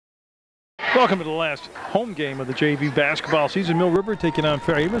Welcome to the last home game of the JV basketball season. Mill River taking on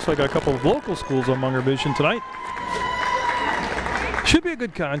Fairhaven. So I got a couple of local schools on Munger Vision tonight. Should be a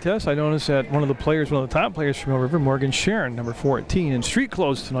good contest. I noticed that one of the top players from Mill River, Morgan Sharon, number 14, in street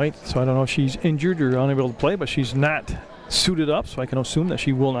clothes tonight. So I don't know if she's injured or unable to play, but she's not suited up, so I can assume that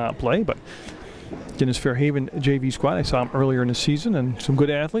she will not play. But in this Fairhaven JV squad, I saw them earlier in the season, and some good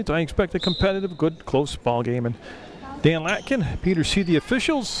athletes. I expect a competitive, good, close ball game. And Dan Latkin, Peter C. the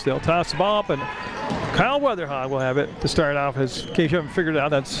officials. They'll toss the ball up, and Kyle Weatherhog will have it to start off. In case you haven't figured it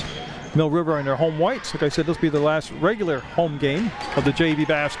out, that's Mill River in their home whites. Like I said, this will be the last regular home game of the JV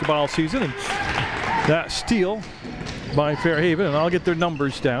basketball season. And that steal by Fairhaven, and I'll get their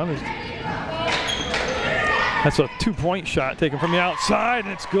numbers down. That's a two-point shot taken from the outside,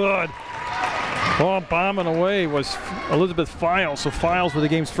 and it's good. Oh, bombing away was Elizabeth Files. So Files with the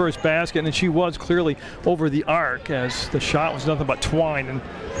game's first basket, and she was clearly over the arc as the shot was nothing but twine. And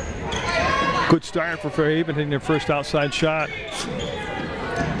good start for Fairhaven, hitting their first outside shot.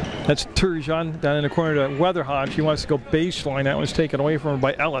 That's Turgeon down in the corner to Weatherhog. She wants to go baseline. That was taken away from her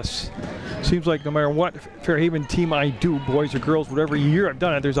by Ellis. Seems like no matter what Fairhaven team I do, boys or girls, whatever year I've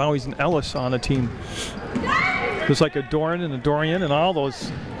done it, there's always an Ellis on the team. Just like a Doran and a Dorian, and all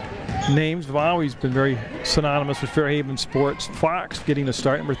those names have always been very synonymous with Fairhaven sports. Fox getting the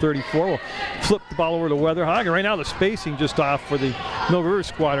start, number 34, will flip the ball over to Weatherhog. And right now the spacing just off for the Mill River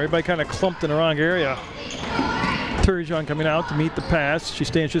squad. Everybody kind of clumped in the wrong area. Turgeon coming out to meet the pass. She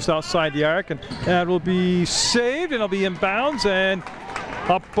stands just outside the arc, and that will be saved, and it'll be in bounds. And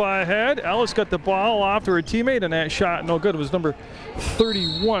up ahead, Ellis got the ball off to her teammate, and that shot no good. It was number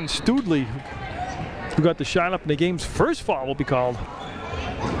 31, Studley, who got the shot up, and the game's first foul will be called.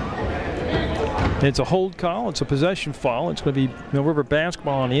 It's a hold call. It's a possession foul. It's going to be Mill River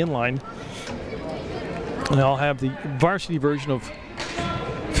basketball on the inline. And I'll have the varsity version of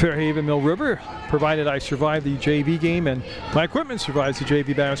Fairhaven Mill River, provided I survive the JV game and my equipment survives the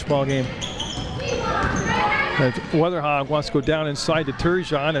JV basketball game. Weatherhog wants to go down inside to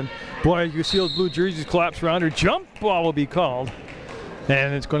Turgeon, and boy, you see those blue jerseys collapse around her. Jump ball will be called.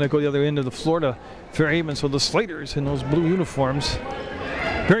 And it's going to go the other end of the floor to Fairhaven. So the Slaters in those blue uniforms,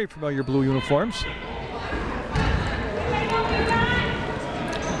 very familiar blue uniforms.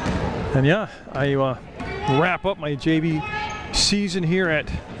 And yeah, I wrap up my JV season here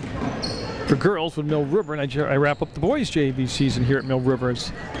for girls with Mill River, and I wrap up the boys JV season here at Mill River.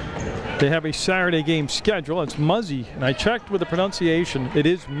 They have a Saturday game schedule. It's Muzzy, and I checked with the pronunciation. It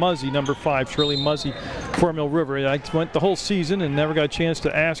is Muzzy, number 5, Shirley Muzzy for Mill River. I went the whole season and never got a chance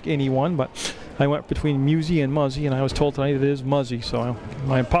to ask anyone, but I went between Musey and Muzzy, and I was told tonight it is Muzzy. So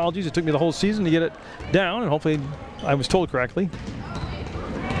my apologies. It took me the whole season to get it down, and hopefully I was told correctly.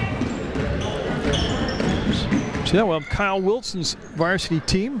 So yeah, well, Kyle Wilson's varsity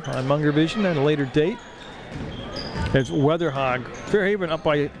team on Munger Vision at a later date. It's Weatherhog. Fairhaven up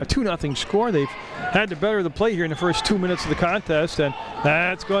by a 2-0 score. They've had to better the play here in the first 2 minutes of the contest, and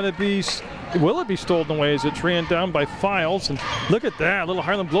that's going to be, will it be stolen away as it's ran down by Files? And look at that, little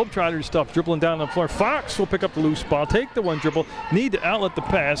Harlem Globetrotters stuff dribbling down the floor. Fox will pick up the loose ball, take the one dribble, need to outlet the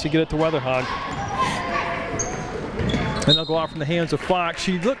pass to get it to Weatherhog. And they'll go out from the hands of Fox.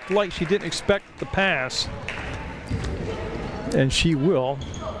 She looked like she didn't expect the pass, and she will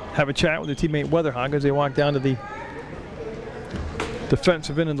have a chat with her teammate Weatherhog as they walk down to the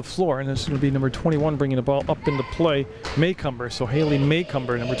defensive end of the floor. And this is going to be number 21 bringing the ball up into play, Maycumber. So Haley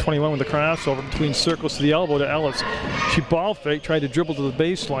Maycumber, number 21, with the crossover between circles to the elbow to Ellis. She ball fake, tried to dribble to the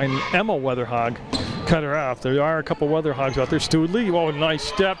baseline. Emma Weatherhog cut her off. There are a couple Weatherhogs out there. Studley, oh, nice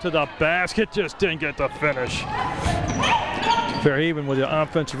step to the basket, just didn't get the finish. Fairhaven with the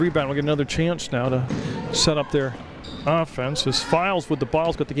offensive rebound will get another chance now to set up their offense. As Files with the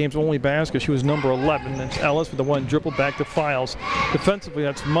ball's got the game's only basket. She was number 11. It's Ellis with the one dribble back to Files. Defensively,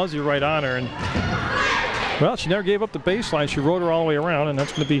 that's Muzzy right on her. And well, she never gave up the baseline. She rode her all the way around, and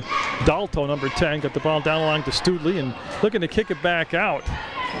that's going to be Dalto, number 10. Got the ball down along to Studley and looking to kick it back out.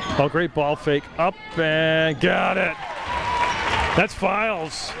 Oh, great ball fake. Up and got it. That's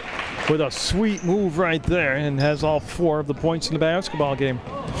Files with a sweet move right there, and has all 4 of the points in the basketball game.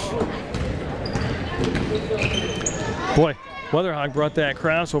 Boy, Weatherhog brought that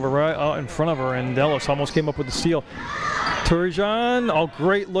crossover right out in front of her, and Ellis almost came up with the steal. Turgeon, oh,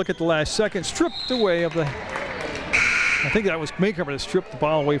 great look at the last second. Stripped away of the, I think that was Maycover that stripped the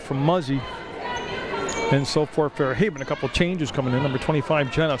ball away from Muzzy. And so for Fairhaven, a couple changes coming in. Number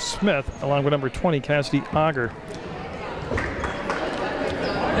 25, Jenna Smith, along with number 20, Cassidy Auger.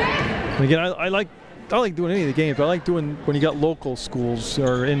 And again, I like like doing any of the games. I like doing when you got local schools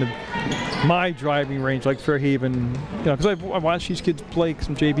or in my driving range, like Fairhaven. You know, because I've watched these kids play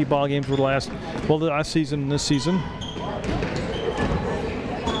some JV ball games over the last season and this season.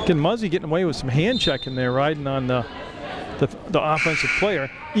 Again, Muzzy getting away with some hand checking there, riding on the offensive player.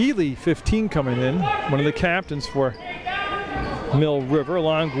 Ely, 15, coming in, one of the captains for Mill River,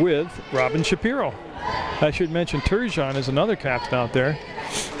 along with Robin Shapiro. I should mention Turgeon is another captain out there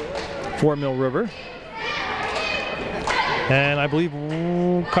for Mill River. And I believe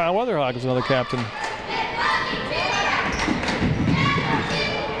Kyle Weatherhog is another captain.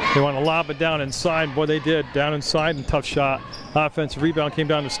 They want to lob it down inside. Boy, they did. Down inside and tough shot. Offensive rebound came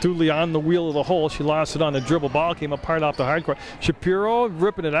down to Studley on the wheel of the hole. She lost it on the dribble. Ball came apart off the hardcourt. Shapiro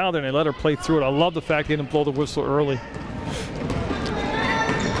ripping it out there, and they let her play through it. I love the fact they didn't blow the whistle early.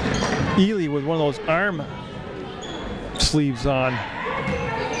 Ely with one of those arm sleeves on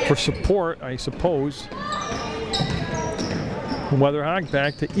for support, I suppose. Weatherhog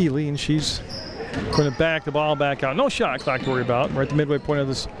back to Ely, and she's going to back the ball back out. No shot clock to worry about. We're at the midway point of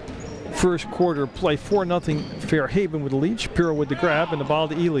this first quarter play. 4-0 Fairhaven with the lead. Shapiro with the grab and the ball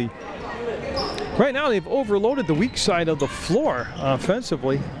to Ely. Right now they've overloaded the weak side of the floor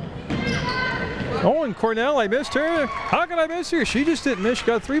offensively. Oh, and Cornell, I missed her. How could I miss her? She just didn't miss. She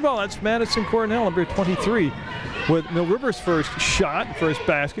got a 3-ball. That's Madison Cornell, number 23. With Mill River's first shot, first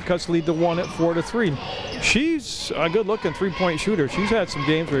basket, cuts the lead to 1 at 4-3. She's a good-looking three-point shooter. She's had some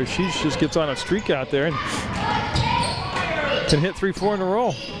games where she just gets on a streak out there and can hit 3-4 in a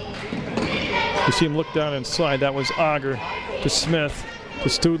row. You see him look down inside. That was Auger to Smith to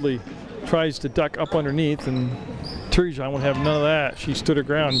Studley. Tries to duck up underneath, and Turgeon won't have none of that. She stood her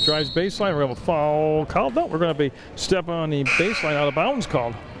ground, drives baseline. We're going to have a foul called. No, we're going to be stepping on the baseline, out of bounds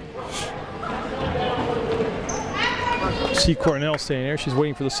called. See Cornell staying there. She's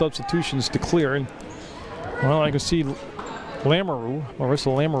waiting for the substitutions to clear. And well, I can see Lamoureux,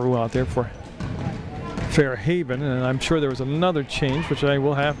 Marissa Lamoureux out there for Fairhaven. And I'm sure there was another change, which I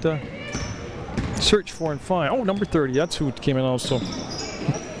will have to search for and find. Oh, number 30. That's who came in also.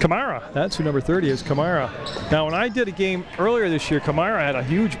 Kamara. That's who number 30 is, Kamara. Now, when I did a game earlier this year, Kamara had a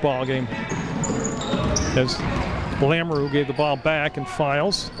huge ball game as Lamoureux gave the ball back and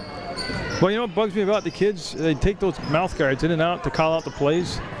Files. Well, you know what bugs me about the kids? They take those mouth guards in and out to call out the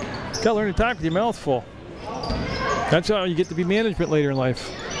plays. You gotta learn to talk with your mouth full. That's how you get to be management later in life.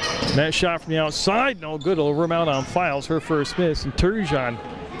 And that shot from the outside, no good. It'll rim out on Files, her first miss. And Turgeon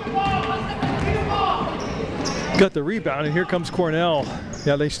got the rebound, and here comes Cornell.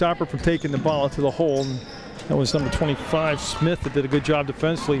 Yeah, they stop her from taking the ball to the hole. And that was number 25, Smith, that did a good job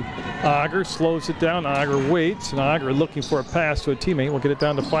defensively. Auger slows it down. Auger waits, and Auger looking for a pass to a teammate. We'll get it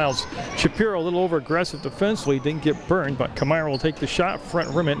down to Files. Shapiro a little over aggressive defensively, didn't get burned, but Kamara will take the shot, front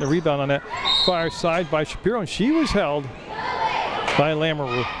rim it, and the rebound on that far side by Shapiro, and she was held by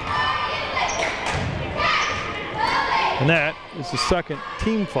Lamoureux. And that is the second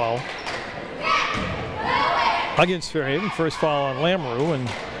team foul against Fairhaven. First foul on Lamoureux, and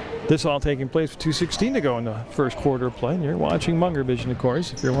this all taking place with 2:16 to go in the first quarter of play. And you're watching Munger Vision, of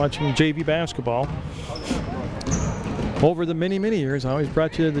course, if you're watching JV basketball. Over the many years, I always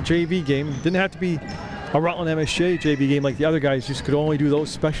brought you the JV game. Didn't have to be a Rutland MSJ JV game like the other guys just could only do those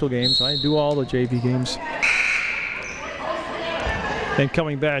special games. I do all the JV games. And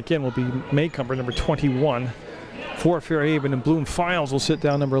coming back in will be Maycumber, number 21. For Fairhaven, and Bloom Files will sit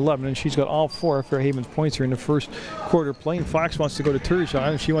down number 11, and she's got all 4 of Fairhaven's points here in the first quarter playing. Fox wants to go to Turgeon,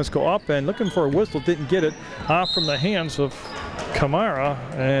 and she wants to go up and looking for a whistle, didn't get it. Off from the hands of Kamara,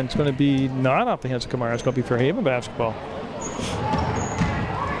 and it's going to be not off the hands of Kamara, it's going to be Fairhaven basketball.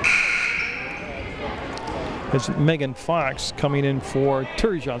 It's Megan Fox coming in for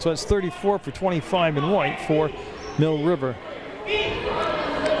Turgeon, so that's 34 for 25 in white for Mill River.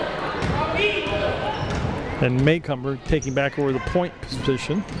 And Maycumber taking back over the point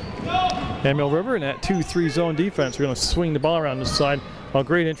position. And Mill River in that 2-3 zone defense. We're going to swing the ball around this side. Well,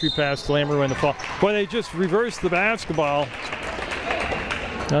 great entry pass to Lamoureux and the fall. Boy, they just reversed the basketball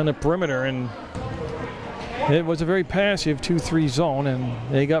on the perimeter, and it was a very passive 2-3 zone, and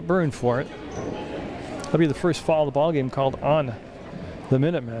they got burned for it. That'll be the first foul of the ball game called on the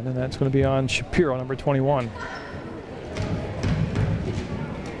Minutemen, and that's going to be on Shapiro, number 21.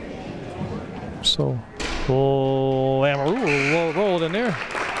 So Lamoureux will roll it in there.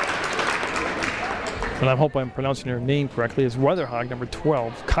 And I hope I'm pronouncing her name correctly. It's Weatherhog, number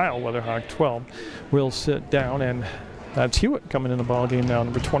 12. Kyle Weatherhog, 12, will sit down. And that's Hewitt coming in the ball game now.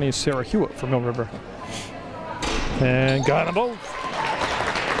 Number 20 is Sarah Hewitt for Mill River. And got them both.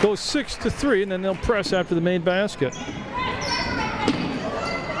 Goes 6-3, and then they'll press after the made basket.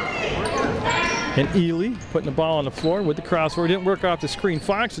 And Ely putting the ball on the floor with the crossover. Didn't work off the screen.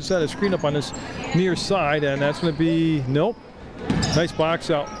 Fox had set a screen up on this near side, and that's going to be, nope. Nice box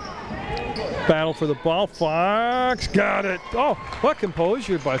out. Battle for the ball. Fox got it. Oh, what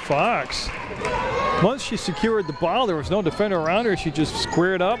composure by Fox. Once she secured the ball, there was no defender around her. She just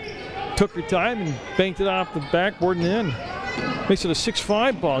squared up, took her time, and banked it off the backboard and in. Makes it a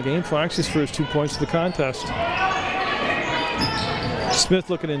 6-5 ball game. Fox's first 2 points of the contest. Smith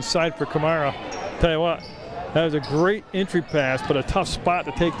looking inside for Kamara. Tell you what, that was a great entry pass, but a tough spot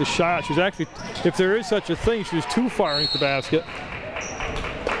to take the shot. She's actually, if there is such a thing, she was too far into the basket.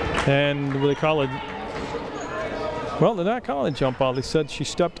 And what they call it, well, they're not calling it jump ball. They said she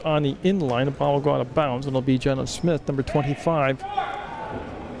stepped on the in line. The ball will go out of bounds, and it'll be Jenna Smith, number 25.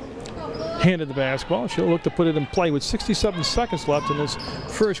 Handed the basketball. She'll look to put it in play with 67 seconds left in this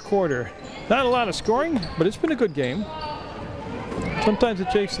first quarter. Not a lot of scoring, but it's been a good game. Sometimes it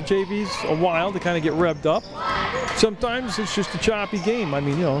takes the JVs a while to kind of get revved up. Sometimes it's just a choppy game. I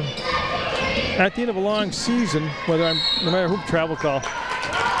mean, you know, at the end of a long season, no matter who travel call,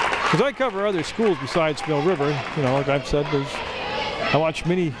 because I cover other schools besides Mill River, you know, like I've said, I watch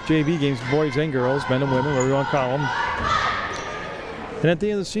many JV games, boys and girls, men and women, whatever you want to call them. And at the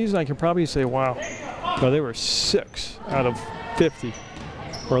end of the season, I can probably say, wow, well, they were 6 out of 50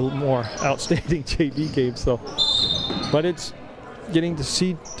 or more outstanding JV games. So, but it's getting to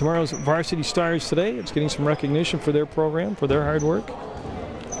see tomorrow's varsity stars today. It's getting some recognition for their program, for their hard work.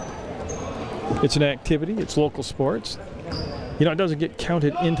 It's an activity. It's local sports. You know, it doesn't get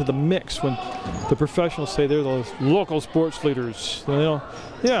counted into the mix when the professionals say they're those local sports leaders. You know,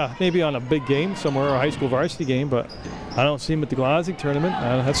 yeah, maybe on a big game somewhere or a high school varsity game, but I don't see them at the Glassy tournament.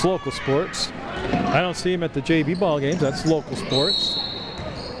 That's local sports. I don't see them at the JV ball games. That's local sports.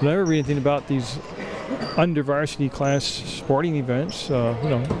 I never read anything about these under varsity class sporting events. You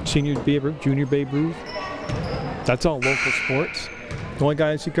know, senior Babe Ruth, junior Babe Ruth. That's all local sports. The only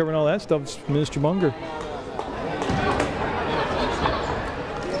guy I see covering all that stuff is Mr. Munger.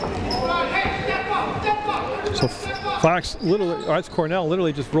 So Fox, that's Cornell,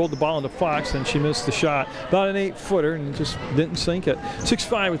 literally just rolled the ball into Fox, and she missed the shot. About an 8-footer, and just didn't sink it.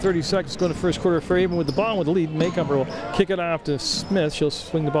 6-5 with 30 seconds going to first quarter. Fairhaven with the ball with the lead. Maycomber will kick it off to Smith. She'll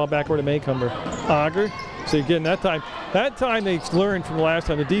swing the ball back over to Maycomber. Auger. So again, that time they learned from the last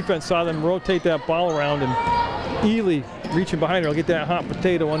time. The defense saw them rotate that ball around, and Ely reaching behind her will get that hot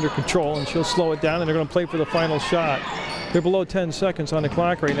potato under control, and she'll slow it down, and they're going to play for the final shot. They're below 10 seconds on the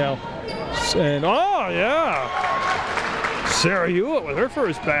clock right now. And oh yeah, Sarah Hewitt with her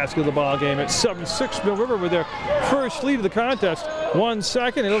first basket of the ball game at 7-6. Mill River with their first lead of the contest. 1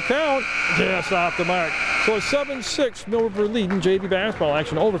 second, it'll count. Just off the mark. So a 7-6 Mill River lead in JV basketball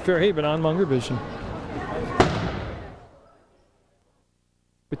action over Fairhaven on Munger Vision.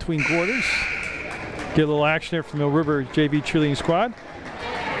 Between quarters, get a little action there from Mill River JV cheerleading squad.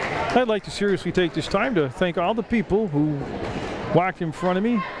 I'd like to seriously take this time to thank all the people who walked in front of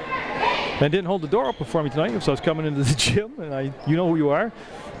me and didn't hold the door open for me tonight. So I was coming into the gym, and you know who you are.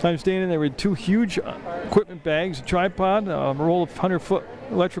 So I'm standing there with 2 huge equipment bags, a tripod, a roll of 100-foot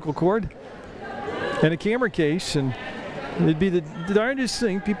electrical cord, and a camera case. And it'd be the darndest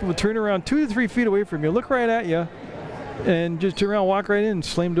thing. People would turn around 2 to 3 feet away from you, look right at you, and just turn around, walk right in, and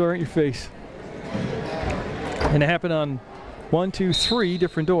slam the door in your face. And it happened on 1, 2, 3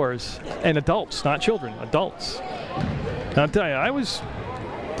 different doors. And adults, not children, adults. And I'll tell you, I was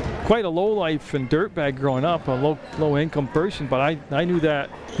quite a lowlife and dirtbag growing up, a low-income person, but I knew that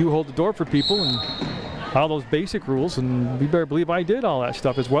you hold the door for people and all those basic rules, and you better believe I did all that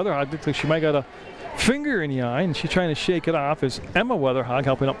stuff. As Weatherhog looked like she might got a finger in the eye, and she's trying to shake it off as Emma Weatherhog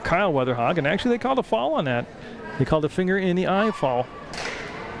helping up Kyle Weatherhog, and actually they called a foul on that. They called a finger in the eye foul.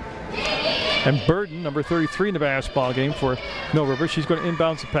 And Burden, number 33 in the basketball game for Mill River, she's going to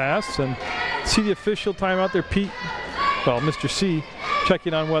inbounds the pass, and see the official timeout there, Mr. C,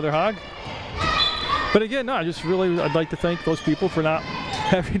 checking on Weatherhog. But again, no, I'd like to thank those people for not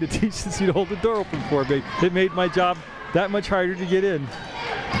having to teach the C to hold the door open for me. It made my job that much harder to get in.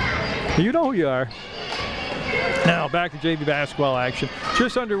 You know who you are. Now back to JV basketball action.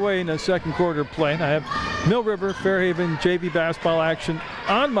 Just underway in the second quarter of play. I have Mill River, Fairhaven JV basketball action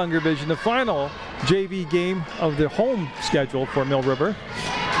on Munger Vision, the final JV game of the home schedule for Mill River.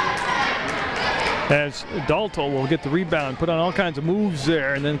 As Dalto will get the rebound, put on all kinds of moves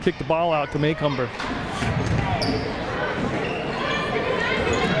there, and then kick the ball out to Maycomber.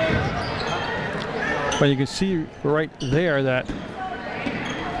 But you can see right there that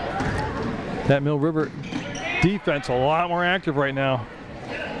Mill River defense a lot more active right now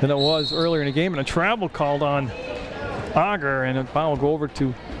than it was earlier in the game, and a travel called on Auger, and the foul will go over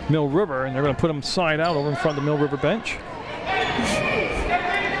to Mill River, and they're going to put them side out over in front of the Mill River bench.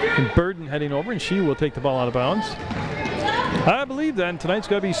 And Burden heading over, and she will take the ball out of bounds. I believe then tonight's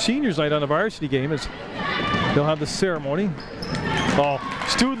going to be seniors night on the varsity game as they'll have the ceremony. Oh,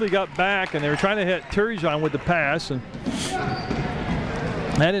 Studley got back, and they were trying to hit Turgeon with the pass, and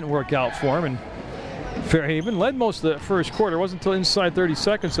that didn't work out for him. And Fairhaven led most of the first quarter. It wasn't until inside 30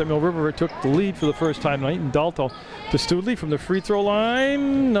 seconds that Mill River took the lead for the first time tonight. And Dalto to Studley from the free throw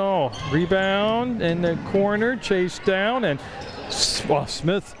line. No. Rebound in the corner, chased down, and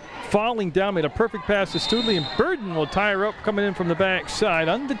Smith falling down, made a perfect pass to Studley, and Burden will tie her up coming in from the backside,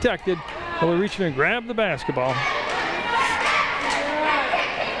 undetected. Will reach in and grab the basketball.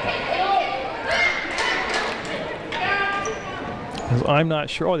 I'm not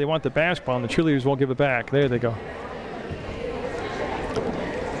sure. Oh, they want the basketball, and the cheerleaders won't give it back. There they go.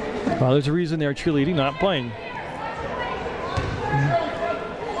 Well, there's a reason they're cheerleading, not playing.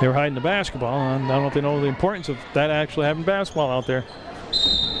 They were hiding the basketball. I don't know if they know the importance of that actually having basketball out there.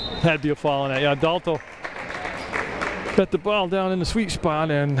 That'd be a foul on that. Yeah, Dalto got the ball down in the sweet spot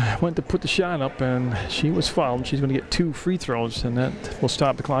and went to put the shot up, and she was fouled. She's going to get 2 free throws, and that will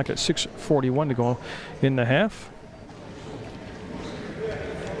stop the clock at 6:41 to go in the half.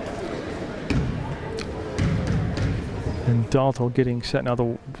 And Dalto getting set now.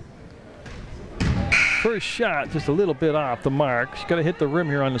 The first shot just a little bit off the mark. She's got to hit the rim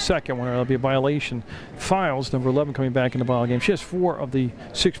here on the second one, or there'll be a violation. Files, number 11, coming back in the ball game. She has 4 of the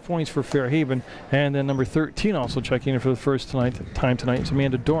 6 points for Fairhaven, and then number 13 also checking in for the first time tonight. It's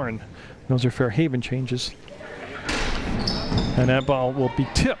Amanda Dorn. Those are Fairhaven changes. And that ball will be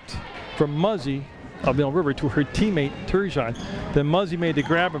tipped from Muzzy of Mill River to her teammate Turgeon. Then Muzzy made the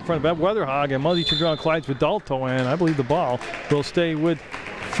grab in front of Weatherhog, and Muzzy turned around, collides with Dalto, and I believe the ball will stay with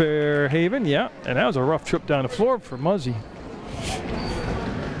Fairhaven. Yeah, and that was a rough trip down the floor for Muzzy.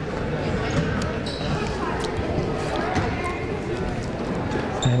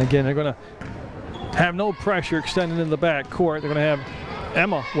 And again, they're going to have no pressure extending in the back court. They're going to have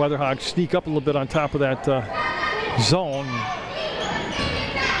Emma Weatherhog sneak up a little bit on top of that zone.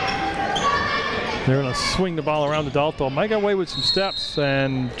 They're going to swing the ball around the Dalto. Might get away with some steps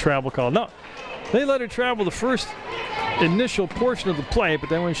and travel call. No, they let her travel the first initial portion of the play, but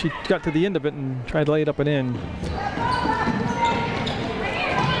then when she got to the end of it and tried to lay it up and in.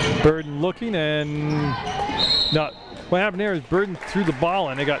 Burden looking, and not. What happened there is Burden threw the ball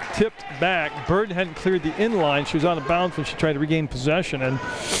and it got tipped back. Burden hadn't cleared the in line. She was out of bounds when she tried to regain possession, and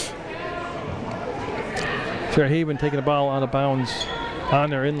Fairhaven taking the ball out of bounds on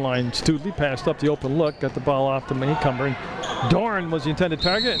their inline. Studley passed up the open look, got the ball off the newcomer, and Dorn was the intended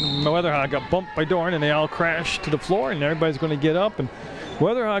target, and Weatherhog got bumped by Dorn, and they all crashed to the floor, and everybody's going to get up. And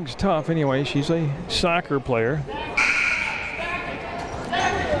Weatherhog's tough anyway. She's a soccer player.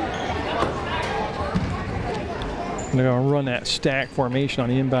 They're going to run that stack formation on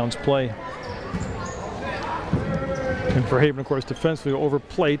the inbounds play. And Fairhaven, of course, defensively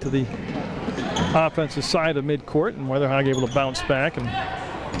overplay to the offensive side of midcourt, and Weatherhog able to bounce back. And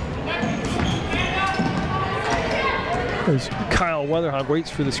as Kyle Weatherhog waits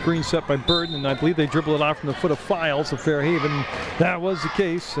for the screen set by Burden, and I believe they dribble it off from the foot of Files of Fairhaven. That was the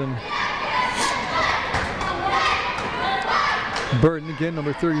case, and Burden again,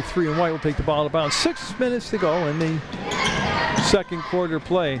 number 33 in white, will take the ball out of bounds. 6 minutes to go in the second quarter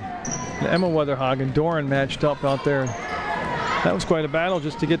play. And Emma Weatherhog and Doran matched up out there. That was quite a battle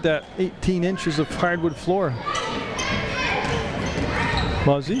just to get that 18 inches of hardwood floor.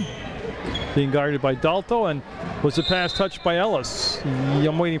 Muzzy being guarded by Dalto, and was the pass touched by Ellis.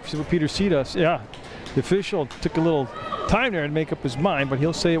 I'm waiting for Peter Cedas. Yeah, the official took a little time there to make up his mind, but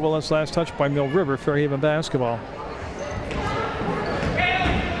he'll say it was last touched by Mill River. Fairhaven basketball.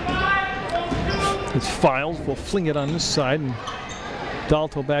 It's Files. We'll fling it on this side, and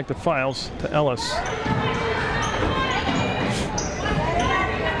Dalto back to Files to Ellis.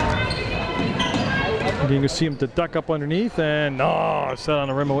 You can see him to duck up underneath, and set on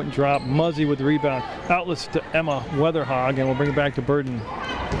the rim, it wouldn't drop. Muzzy with the rebound. Outlets to Emma Weatherhog, and we'll bring it back to Burden.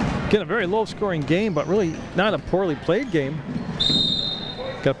 Again, a very low-scoring game, but really not a poorly played game.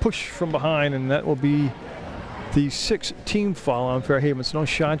 Got a push from behind, and that will be the 6th team foul on Fairhaven. So no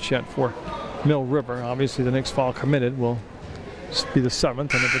shots yet for Mill River. Obviously, the next foul committed will be the 7th,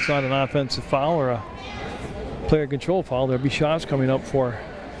 and if it's not an offensive foul or a player control foul, there'll be shots coming up for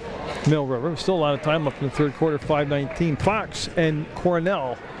Mill River. Still a lot of time left in the third quarter. 5:19. Fox and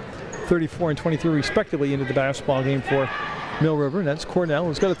Cornell, 34 and 23 respectively, into the basketball game for Mill River. And that's Cornell,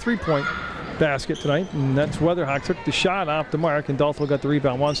 who's got a 3-point basket tonight, and that's Weatherhog. Took the shot off the mark, and Dalto got the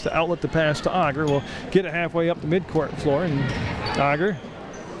rebound. Wants to outlet the pass to Auger. We'll get it halfway up the midcourt floor, and Auger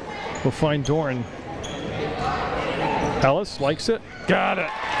will find Doran. Ellis likes it. Got it.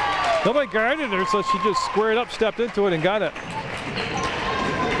 Nobody guarded her, so she just squared up, stepped into it, and got it.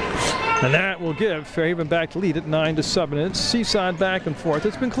 And that will give Fairhaven back to lead at 9-7. It's seesawed back and forth.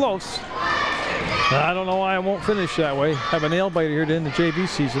 It's been close. I don't know why I won't finish that way. Have a nail biter here to end the JV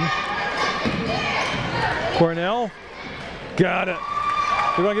season. Cornell, got it.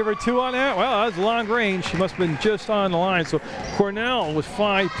 We're going to give her 2 on that? Well, that was long range. She must have been just on the line. So Cornell with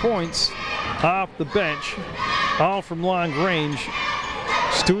 5 points off the bench, all from long range.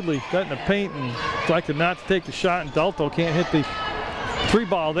 Studley got in the paint and elected not to take the shot, and Dalto can't hit the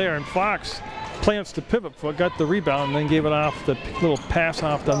 3-ball there. And Fox plants the pivot foot, got the rebound, and then gave it off, the little pass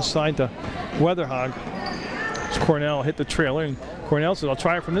off the inside to Weatherhog. Cornell hit the trailer, and Cornell said, I'll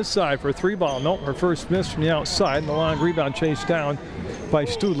try it from this side for a 3-ball. Nope, her first miss from the outside, and the long rebound chased down by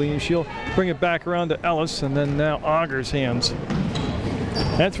Studley, and she'll bring it back around to Ellis, and then now Auger's hands.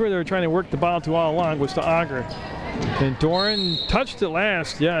 That's where they were trying to work the ball to all along, was to Auger. And Doran touched it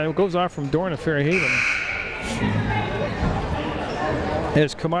last. Yeah, it goes off from Doran to Fairhaven.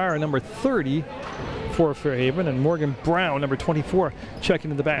 As Kamara, number 30 for Fairhaven, and Morgan Brown, number 24,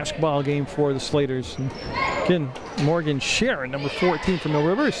 checking into the basketball game for the Slaters. And again, Morgan Sharon, number 14 from Mill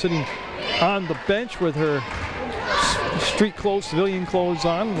River, is sitting on the bench with her street clothes, civilian clothes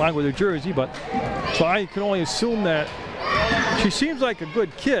on, along with her jersey. But so I can only assume that she seems like a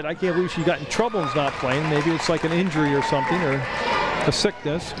good kid. I can't believe she got in trouble and is not playing. Maybe it's like an injury or something, or a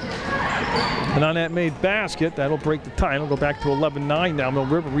sickness. And on that made basket, that'll break the tie. It'll go back to 11-9 now. Mill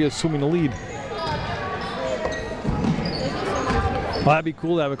River reassuming the lead. Well, that'd be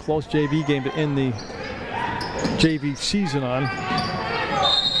cool to have a close JV game to end the JV season on.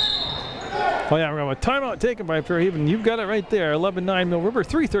 Oh yeah, we're going to have a timeout taken by Fairhaven. You've got it right there. 11-9 Mill River,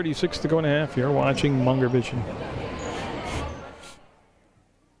 3:36 to go in a half. You're watching Munger Vision.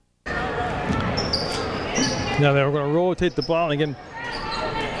 Now they're going to rotate the ball, and again,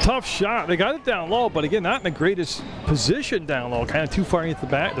 tough shot. They got it down low, but again, not in the greatest position down low. Kind of too far underneath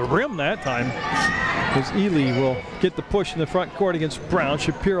the rim that time. As Ely will get the push in the front court against Brown.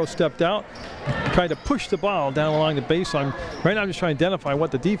 Shapiro stepped out, tried to push the ball down along the baseline. Right now I'm just trying to identify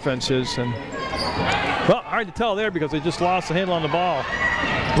what the defense is. And well, hard to tell there because they just lost the handle on the ball.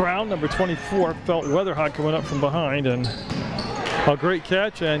 Brown, number 24, felt Weatherhog coming up from behind, and a great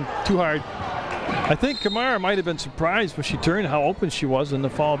catch and too hard. I think Kamara might have been surprised when she turned how open she was, and the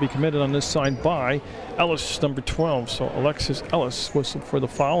foul will be committed on this side by Ellis, number 12. So Alexis Ellis whistled for the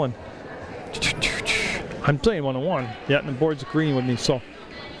foul, and I'm playing 1-on-1. Yeah, and the board's agreeing with me, so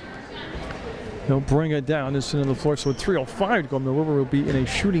they'll bring it down this into the floor. So with 3:05 to go, Mill River will be in a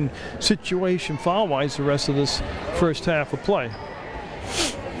shooting situation foul-wise the rest of this first half of play.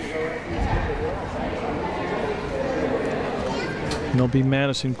 And it'll be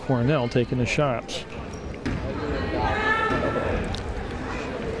Madison Cornell taking the shots.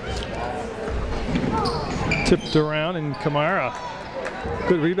 Tipped around, and Kamara,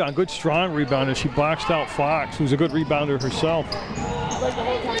 good rebound, good strong rebound as she boxed out Fox, who's a good rebounder herself.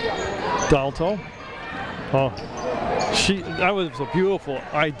 Dalto. Oh, that was a beautiful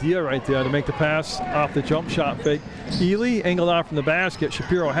idea right there to make the pass off the jump shot fake. Ely angled off from the basket.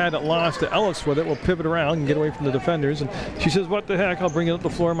 Shapiro had it lost to Ellis with it. Will pivot around and get away from the defenders. And she says, what the heck, I'll bring it up the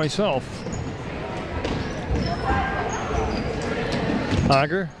floor myself.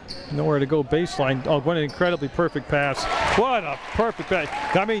 Auger, nowhere to go baseline. Oh, what an incredibly perfect pass. What a perfect pass.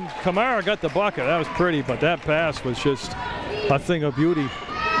 I mean, Kamara got the bucket. That was pretty, but that pass was just a thing of beauty.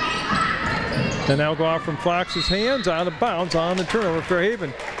 And now go off from Fox's hands, out of bounds on the turnover.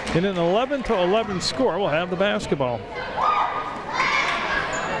 Fairhaven in an 11-11 score will have the basketball.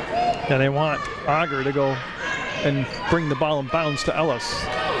 And they want Auger to go and bring the ball in bounds to Ellis.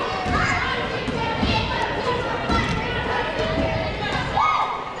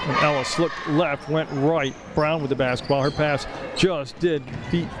 And Ellis looked left, went right. Brown with the basketball. Her pass just did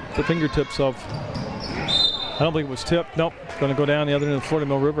beat the fingertips of, I don't think it was tipped. Nope, going to go down the other end of the floor to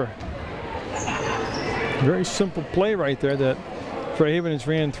Mill River. Very simple play right there that Fairhaven has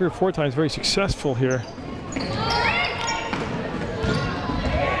ran 3 or 4 times, very successful here.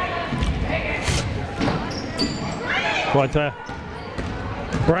 But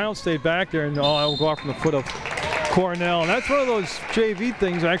Brown stayed back there, and I will go off from the foot of Cornell. And that's one of those JV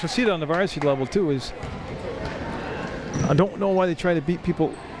things, I actually see it on the varsity level too, is I don't know why they try to beat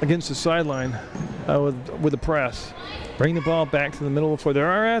people against the sideline with the press. Bring the ball back to the middle of the floor. There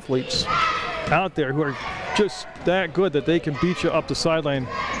are athletes out there who are just that good that they can beat you up the sideline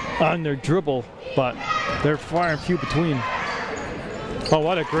on their dribble, but they're far and few between. Oh,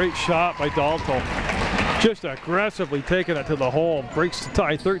 what a great shot by Dalto. just aggressively taking it to the hole. Breaks the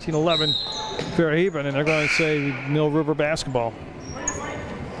tie, 13-11 Fairhaven, and they're going to say Mill River basketball.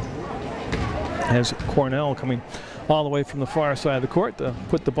 As Cornell coming all the way from the far side of the court to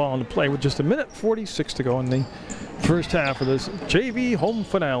put the ball into play with just 1:46 to go in the first half of this JV home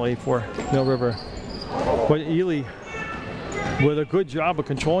finale for Mill River. But Ely with a good job of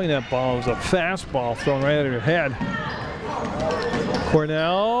controlling that ball. It was a fastball thrown right at her head.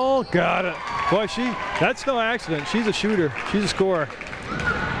 Cornell got it. Boy, that's no accident. She's a shooter. She's a scorer.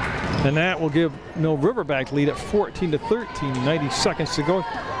 And that will give Mill River back the lead at 14-13, 90 seconds to go.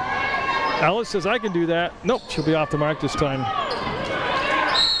 Ellis says, I can do that. Nope, she'll be off the mark this time.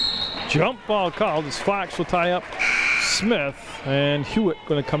 Jump ball called as Fox will tie up Smith, and Hewitt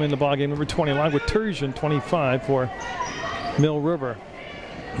going to come in the ballgame, number 20, along with Terzian, 25 for Mill River.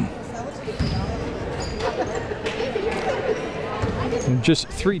 And just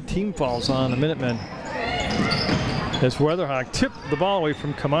 3 team fouls on the Minutemen. As Weatherhawk tipped the ball away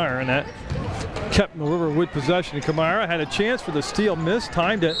from Kamara, and that kept Mill River with possession. And Kamara had a chance for the steal, missed,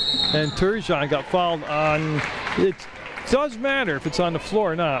 timed it, and Terzian got fouled on. It does matter if it's on the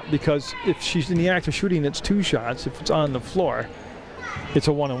floor or not, because if she's in the act of shooting, it's 2 shots. If it's on the floor, it's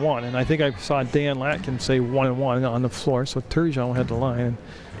a 1-and-1. And I think I saw Dan Latkin say 1-and-1 on the floor, so Terzian will head the line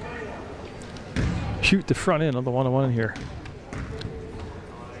and shoot the front end of the 1-and-1 here.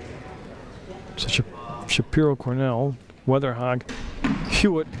 So Shapiro, Cornell, Weatherhog,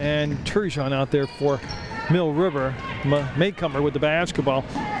 Hewitt, and Terzian out there for Mill River. Maycomer with the basketball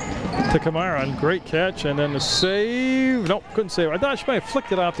to Kamara, and great catch, and then the save. Nope, couldn't save. I thought she might have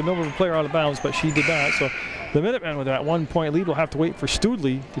flicked it off the Mill River player out of bounds, but she did not. So the Minutemen with that 1-point lead will have to wait for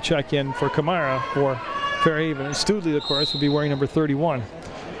Studley to check in for Kamara for Fairhaven. And Studley, of course, will be wearing number 31.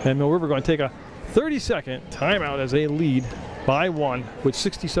 And Mill River going to take a 30-second timeout as they lead by 1 with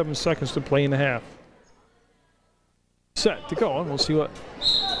 67 seconds to play in the half. Set to go, and we'll see what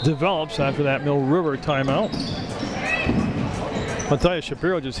develops after that Mill River timeout. I'll tell you,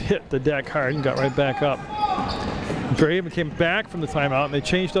 Shapiro just hit the deck hard and got right back up. Fairhaven came back from the timeout, and they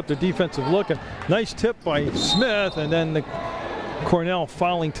changed up their defensive look. And nice tip by Smith, and then the Cornell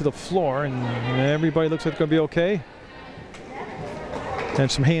fouling to the floor, and everybody looks like it's going to be okay.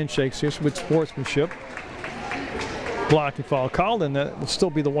 And some handshakes here, some good sportsmanship. Blocking foul called, and that will still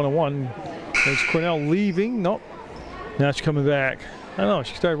be the 1-on-1. There's Cornell leaving. Nope. Now she's coming back. I don't know.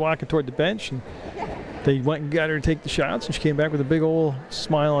 She started walking toward the bench, and they went and got her to take the shots, and she came back with a big old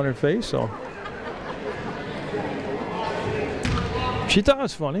smile on her face. So she thought it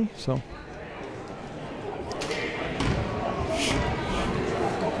was funny. So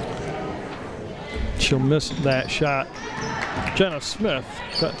she'll miss that shot. Jenna Smith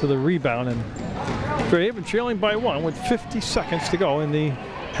got to the rebound, and Fairhaven trailing by 1 with 50 seconds to go in the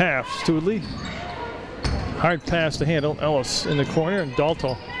half. Studley. Hard pass to handle. Ellis in the corner, and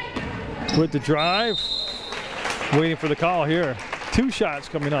Dalto with the drive. Waiting for the call here. 2 shots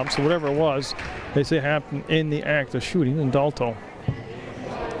coming up, so whatever it was, they say happened in the act of shooting, and Dalto.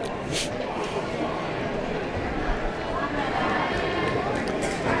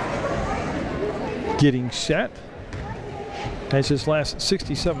 Getting set. As his last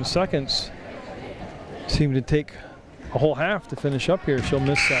 67 seconds seemed to take a whole half to finish up here. She'll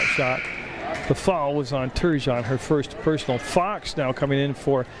miss that shot. The foul was on Terzian, her first personal. Fox now coming in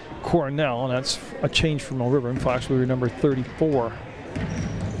for Cornell, and that's a change from Mill River. And Fox will be number 34.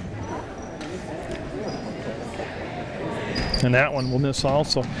 And that one will miss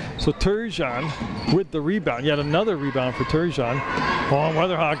also. So Terzian with the rebound. Yet another rebound for Terzian. Oh,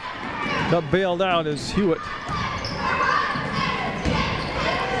 Weatherhog got bailed out as Hewitt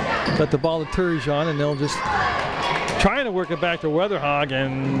got the ball to Terzian, and they'll just trying to work it back to Weatherhog,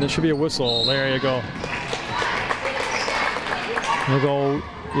 and there should be a whistle. There you go. They'll go,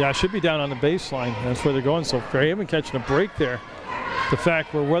 yeah, it should be down on the baseline. That's where they're going. So Fairhaven catching a break there. The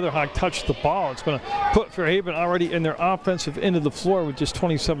fact where Weatherhog touched the ball, it's going to put Fairhaven already in their offensive end of the floor with just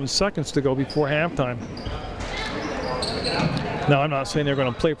 27 seconds to go before halftime. Now, I'm not saying they're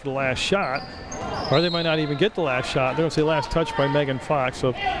going to play for the last shot, or they might not even get the last shot. They're going to say last touch by Megan Fox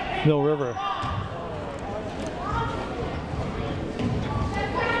of Mill River.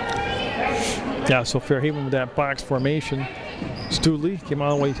 Yeah, so Fairhaven with that box formation. Studley came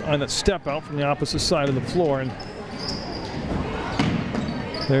all the way on that step out from the opposite side of the floor, and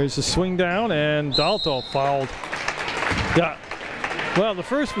there's the swing down, and Dalto fouled. Yeah, well, the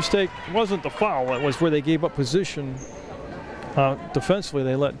first mistake wasn't the foul. It was where they gave up position. Defensively,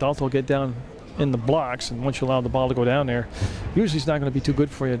 they let Dalto get down in the blocks, and once you allow the ball to go down there, usually it's not going to be too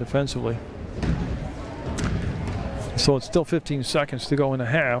good for you defensively. So it's still 15 seconds to go in the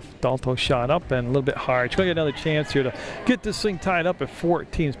half. Dalto shot up and a little bit hard. She's going to get another chance here to get this thing tied up at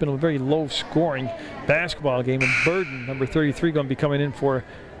 14. It's been a very low-scoring basketball game. And Burden, number 33, going to be coming in for,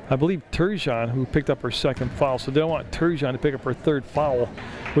 I believe, Turgeon, who picked up her second foul. So they don't want Turgeon to pick up her third foul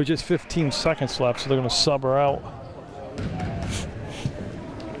with just 15 seconds left. So they're going to sub her out.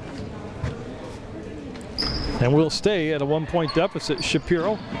 And we'll stay at a 1-point deficit.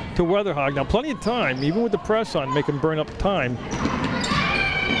 Shapiro to Weatherhog. Now plenty of time, even with the press on, make them burn up time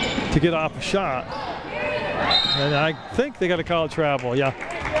to get off a shot. And I think they got to call it travel, yeah.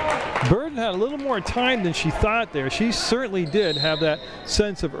 Burden had a little more time than she thought there. She certainly did have that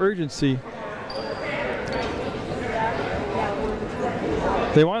sense of urgency.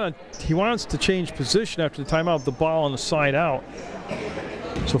 He wants to change position after the timeout of the ball on the side out.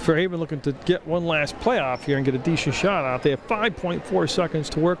 So Fairhaven looking to get one last playoff here and get a decent shot off. They have 5.4 seconds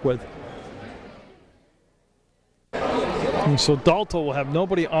to work with. And so Dalto will have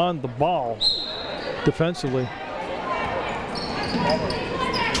nobody on the ball defensively.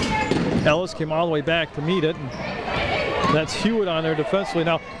 Ellis came all the way back to meet it. And that's Hewitt on there defensively.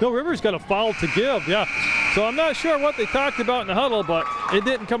 Now, Mill River's got a foul to give, yeah. So I'm not sure what they talked about in the huddle, but it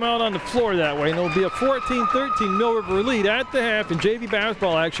didn't come out on the floor that way. And it'll be a 14-13 Mill River lead at the half in JV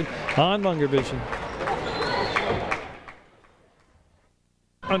basketball action on Munger Vision.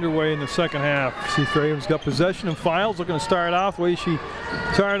 Underway in the second half. See, Fairhaven's got possession and Files looking to start off the way she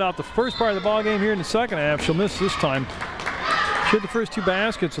started off the first part of the ball game here in the second half. She'll miss this time. She had the first two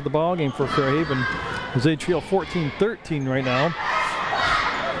baskets of the ball game for Fairhaven as they trail 14-13 right now.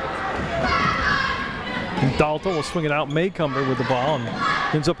 And Dalton will swing it out. Maycumber with the ball and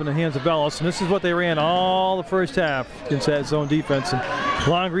ends up in the hands of Ellis. And this is what they ran all the first half against that zone defense. And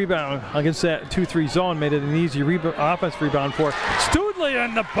long rebound against that 2-3 zone made it an easy offense rebound for Studley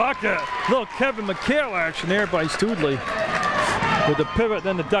in the bucket. Little Kevin McHale action there by Studley with the pivot,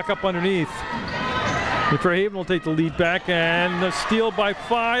 then the duck up underneath. And Fairhaven will take the lead back, and the steal by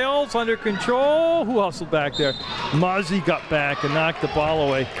Files under control. Who hustled back there? Muzzy got back and knocked the ball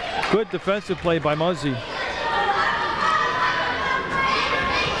away. Good defensive play by Muzzy.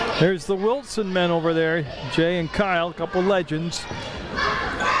 There's the Wilson men over there, Jay and Kyle, a couple legends.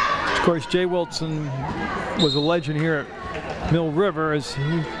 Of course, Jay Wilson was a legend here at Mill River as he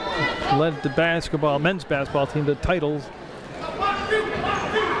led the men's basketball team to titles,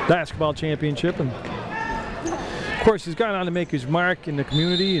 basketball championship, and of course he's gone on to make his mark in the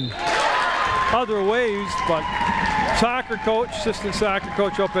community in other ways. But soccer coach, assistant soccer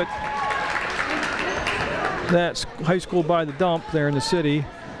coach up at that high school by the dump there in the city.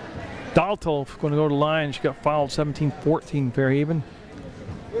 Dalto going to go to the line. She got fouled 17-14 Fairhaven.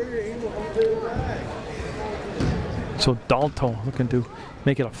 So Dalto looking to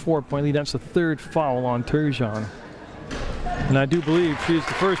make it a 4-point lead. That's the third foul on Turgeon. And I do believe she's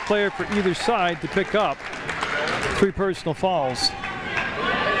the first player for either side to pick up 3 personal fouls.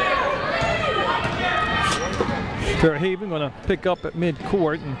 Fairhaven going to pick up at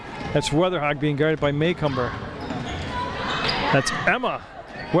mid-court, and that's Weatherhog being guarded by Maycumber. That's Emma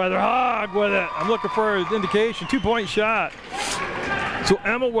Weatherhog with it. I'm looking for an indication. 2-point shot. So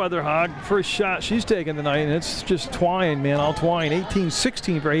Emma Weatherhog, first shot she's taken tonight, and it's just twine, man, all twine.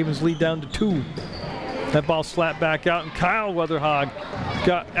 18-16 Fairhaven's lead down to 2. That ball slapped back out, and Kyle Weatherhog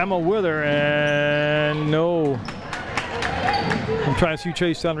got Emma with her, and no. I'm trying to see who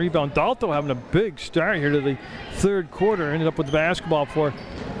chased down the rebound. Dalto having a big start here to the third quarter. Ended up with the basketball for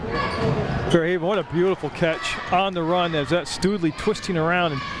Fairhaven. What a beautiful catch on the run as that Studley twisting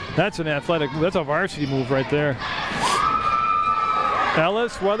around, and that's an athletic, that's a varsity move right there.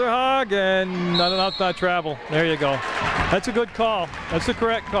 Ellis, Weatherhog, and not travel. There you go. That's a good call. That's the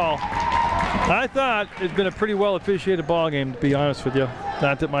correct call. I thought it's been a pretty well officiated ball game, to be honest with you.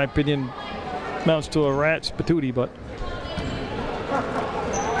 Not that my opinion amounts to a rat's patootie, but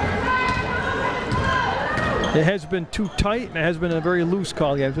it has been too tight, and it has been a very loose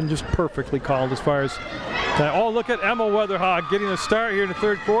call. Yeah, it's been just perfectly called as far as that. Oh, look at Emma Weatherhog getting a start here in the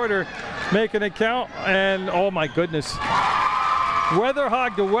third quarter, making it count, and oh my goodness.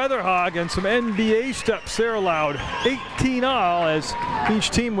 Weatherhog to Weatherhog, and some NBA steps there allowed. 18 all as each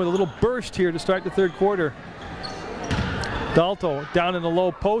team with a little burst here to start the third quarter. Dalto down in the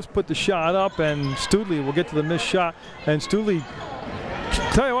low post, put the shot up, and Studley will get to the missed shot. And Studley,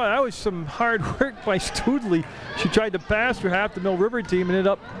 tell you what, that was some hard work by Studley. She tried to pass for half the Mill River team and ended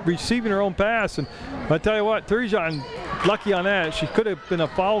up receiving her own pass. And I tell you what, Turgeon lucky on that. She could have been a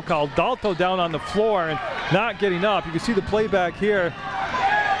foul call. Dalto down on the floor and not getting up. You can see the playback here.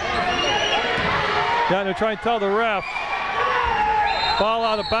 Yeah, they're trying to tell the ref ball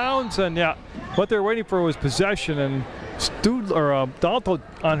out of bounds, and yeah, what they're waiting for was possession, and Dalto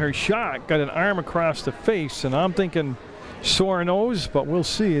on her shot got an arm across the face, and I'm thinking sore nose, but we'll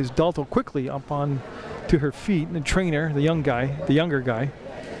see as Dalto quickly up on to her feet. And the trainer, the younger guy,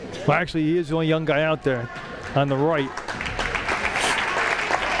 well, actually he is the only young guy out there on the right,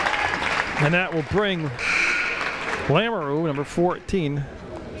 and that will bring Lamoureux, number 14,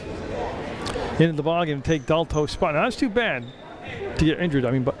 into the ballgame to take Dalto's spot. Now that's too bad to get injured.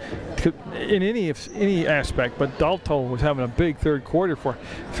 I mean, but in any aspect, but Dalto was having a big third quarter for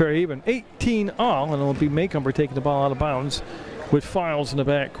Fairhaven. 18 all, and it'll be Maycomber taking the ball out of bounds with Files in the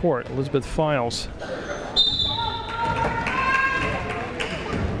back court. Elizabeth Files.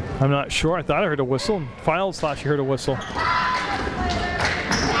 I'm not sure. I thought I heard a whistle. Files thought she heard a whistle.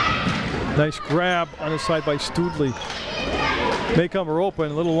 Nice grab on the side by Studley. Maycomber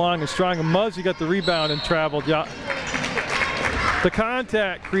open, a little long and strong. And Muzzy got the rebound and traveled. Yeah. The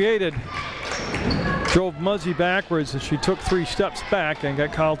contact created drove Muzzy backwards, and she took 3 steps back and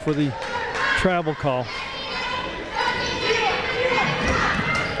got called for the travel call.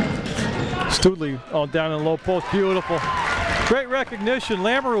 Studley all down in the low post. Beautiful. Great recognition.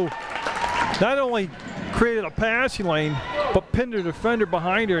 Lamoureux not only created a passing lane, but pinned her defender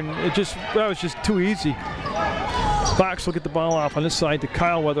behind her, and that was just too easy. Fox will get the ball off on this side to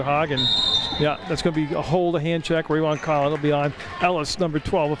Kyle Weatherhog, and yeah, that's going to be a hold, a hand check, where you want to call it. It'll be on Ellis, number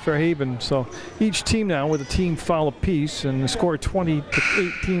 12 of Fairhaven. So each team now with a team foul apiece, and the score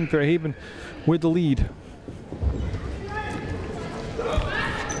 20-18, Fairhaven with the lead.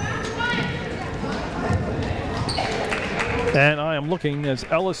 And I am looking as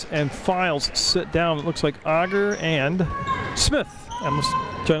Ellis and Files sit down. It looks like Auger and Smith.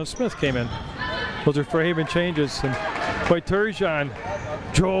 Jenna Smith came in. Those are Fairhaven changes. And boy, Turgeon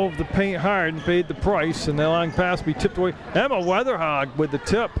drove the paint hard and paid the price, and that long pass will be tipped away. Emma Weatherhog with the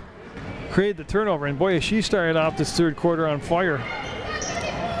tip created the turnover, and boy, she started off this third quarter on fire.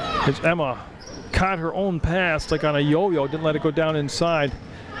 As Emma caught her own pass like on a yo-yo, didn't let it go down inside.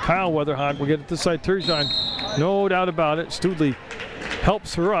 Kyle Weatherhog will get it this side. Turgeon, no doubt about it. Studley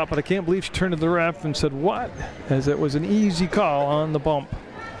helps her up, but I can't believe she turned to the ref and said, "What?" as it was an easy call on the bump.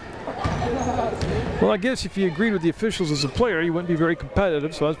 Well, I guess if you agreed with the officials as a player, you wouldn't be very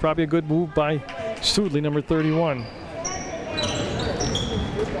competitive, so that's probably a good move by Studley, number 31.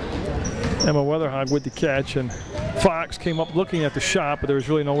 Emma Weatherhog with the catch, and Fox came up looking at the shot, but there was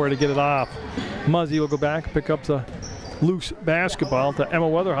really nowhere to get it off. Muzzy will go back and pick up the loose basketball to Emma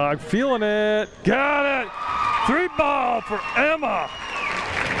Weatherhog. Feeling it. Got it. 3-ball for Emma.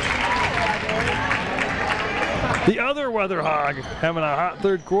 The other Weatherhog having a hot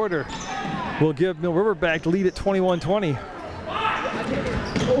third quarter will give Mill River back to lead at 21-20.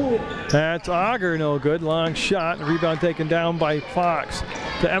 That's Auger, no good. Long shot, and rebound taken down by Fox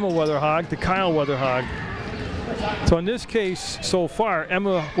to Emma Weatherhog to Kyle Weatherhog. So in this case, so far,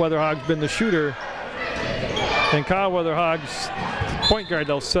 Emma Weatherhog's been the shooter, and Kyle Weatherhog's point guard.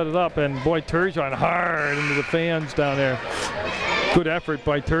 They'll set it up, and boy, Turgeon hard into the fans down there. Good effort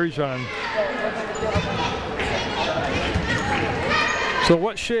by Turgeon. So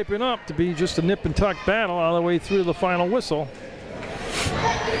what's shaping up to be just a nip and tuck battle all the way through the final whistle.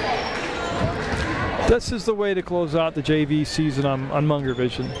 This is the way to close out the JV season on Munger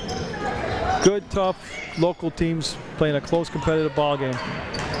Vision. Good, tough local teams playing a close competitive ball game.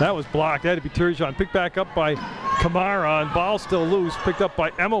 That was blocked. That had to be Turgeon. Picked back up by Kamara, and ball still loose. Picked up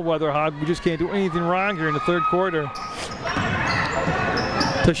by Emma Weatherhog. We just can't do anything wrong here in the third quarter.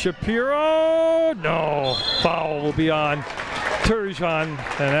 To Shapiro. No. Foul will be on Turgeon, and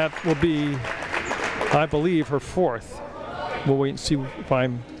that will be, I believe, her 4th. We'll wait and see if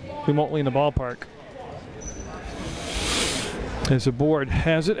I'm remotely in the ballpark. As the board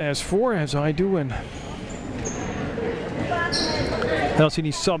has it as 4, as I do, and I don't see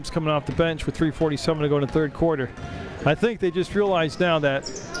any subs coming off the bench with 3:47 to go in the third quarter. I think they just realized now that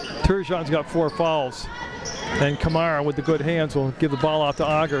Turgeon's got 4 fouls, and Kamara with the good hands will give the ball off to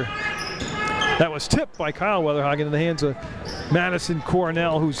Auger. That was tipped by Kyle Weatherhog into the hands of Madison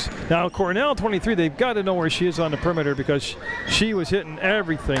Cornell, who's now Cornell 23. They've got to know where she is on the perimeter, because she was hitting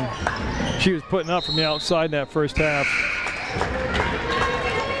everything she was putting up from the outside in that first half.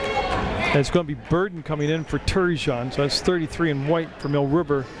 And it's going to be Burden coming in for Turgeon. So that's 33 in white for Mill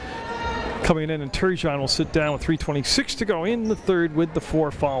River coming in, and Turgeon will sit down with 3:26 to go in the third with the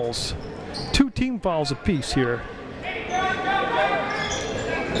 4 fouls. 2 team fouls apiece here.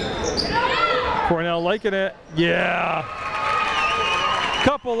 Cornell liking it. Yeah.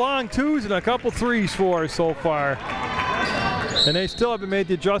 Couple long 2s and a couple 3s for her so far. And they still haven't made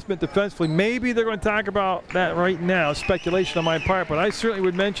the adjustment defensively. Maybe they're going to talk about that right now. Speculation on my part, but I certainly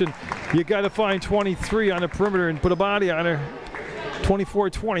would mention you got to find 23 on the perimeter and put a body on her.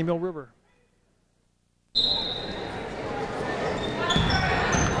 24-20, Mill River.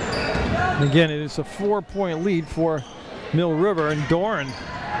 And again, it is a 4-point lead for Mill River, and Doran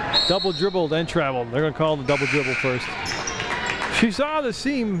double dribbled and traveled. They're going to call the double dribble first. She saw the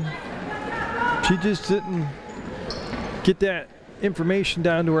seam. She just didn't get that information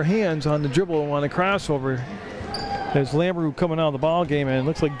down to her hands on the dribble on the crossover. As Lambrou coming out of the ball game, and it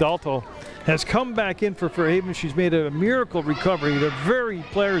looks like Dalto has come back in for Fairhaven. She's made a miracle recovery.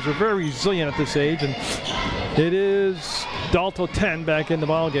 Players are very resilient at this age, and it is Dalto 10 back in the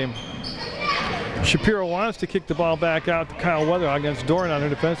ball game. Shapiro wants to kick the ball back out to Kyle Weatherhog against Doran on her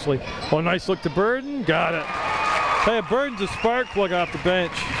defensively. Oh, nice look to Burden. Got it. Hey, Burden's a spark plug off the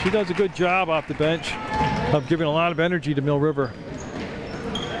bench. She does a good job off the bench of giving a lot of energy to Mill River.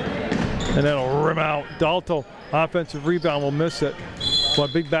 And that'll rim out. Dalto, offensive rebound, will miss it. So a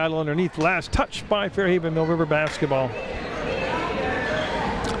big battle underneath. Last touch by Fairhaven Mill River basketball.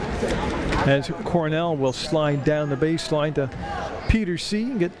 As Cornell will slide down the baseline to Peter C.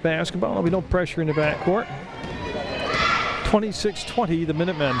 and get basketball. There'll be no pressure in the backcourt. 26-20, the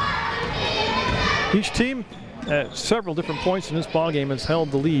Minutemen. Each team at several different points in this ballgame has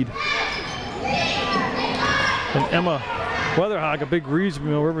held the lead. And Emma Weatherhog, a big reason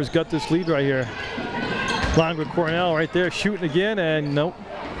Mill River's got this lead right here. Long with Cornell right there, shooting again, and nope.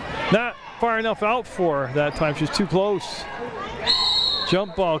 Not far enough out for her that time. She's too close.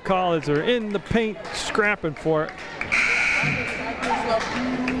 Jump ball call as they're in the paint, scrapping for it.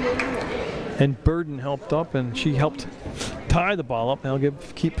 And Burden helped up, and she helped tie the ball up. They'll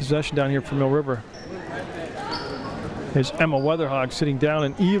keep possession down here for Mill River. There's Emma Weatherhog sitting down,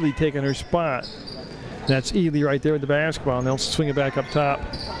 and Ely taking her spot. That's Ely right there with the basketball, and they'll swing it back up top.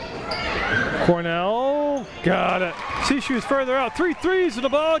 Cornell got it. See, she was further out. 3 threes in the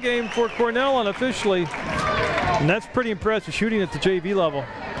ball game for Cornell unofficially, and that's pretty impressive shooting at the JV level.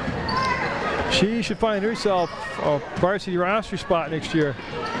 She should find herself a varsity roster spot next year.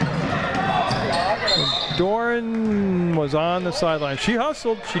 And Doran was on the sideline. She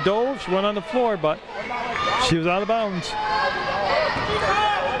hustled, she dove, she went on the floor, but she was out of bounds.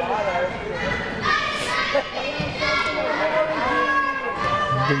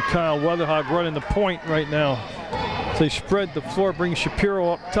 And Kyle Weatherhog running the point right now. So they spread the floor, bring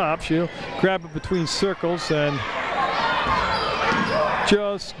Shapiro up top. She'll grab it between circles, and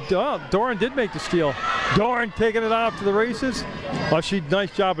just Doran did make the steal. Doran taking it off to the races. Oh,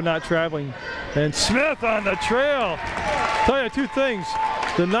 nice job of not traveling. And Smith on the trail. Tell you two things: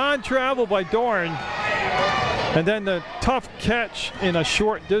 the non-travel by Doran, and then the tough catch in a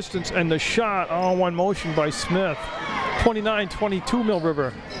short distance, and the shot all in one motion by Smith. 29-22 Mill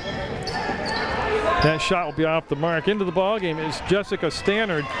River. That shot will be off the mark. Into the ball game is Jessica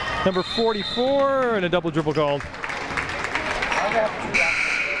Stannard, number 44, and a double dribble called.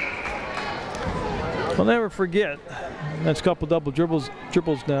 I'll never forget. That's a couple double dribbles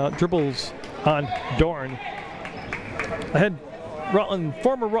on Doran. I had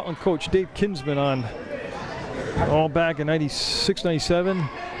former Rutland coach Dave Kinsman on all back in 96, 97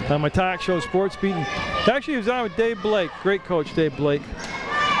 on my talk show Sports Beat. Actually, he was on with Dave Blake, great coach Dave Blake.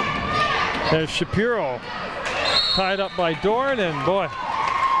 There's Shapiro tied up by Doran, and boy,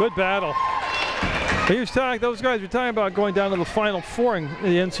 good battle. He was those guys were talking about going down to the Final Four in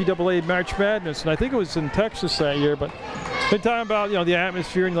the NCAA March Madness, and I think it was in Texas that year, but they're talking about, the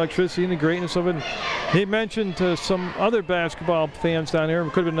atmosphere and electricity and the greatness of it. And he mentioned to some other basketball fans down there,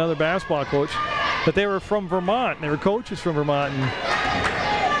 it could have been another basketball coach, that they were from Vermont, and they were coaches from Vermont. And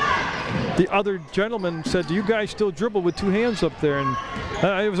the other gentleman said, "Do you guys still dribble with two hands up there?" And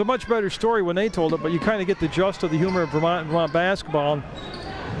it was a much better story when they told it, but you kind of get the gist of the humor of Vermont and Vermont basketball. And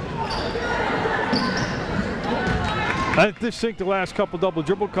I just think the last couple double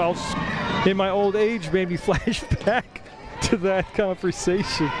dribble calls in my old age made me flash back to that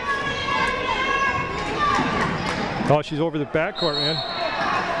conversation. Oh, she's over the backcourt, man.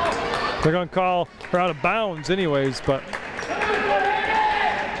 They're going to call her out of bounds anyways, but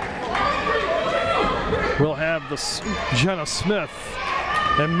we'll have Jenna Smith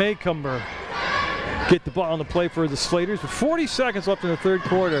and Maycumber get the ball on the play for the Slaters with 40 seconds left in the third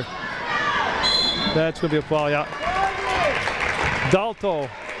quarter. That's going to be a foul, yeah. Dalto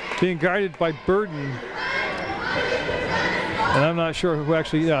being guarded by Burden. And I'm not sure who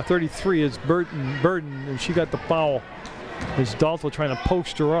actually, 33 is Burden, and she got the foul. Is Dalto trying to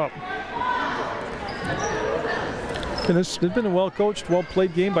post her up. And it's been a well-coached,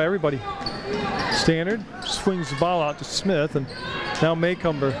 well-played game by everybody. Stannard swings the ball out to Smith, and now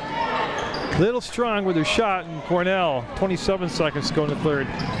Maycomber a little strong with her shot, and Cornell, 27 seconds to go in the third.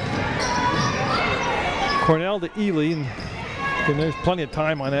 Cornell to Ely, and there's plenty of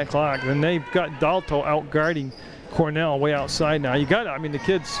time on that clock. And they've got Dalto out guarding Cornell way outside now. You got it. I mean, the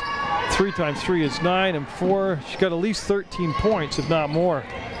kids, 3 times 3 is 9, and 4. She's got at least 13 points, if not more.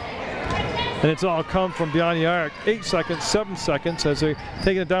 And it's all come from beyond the arc. 8 seconds, 7 seconds as they're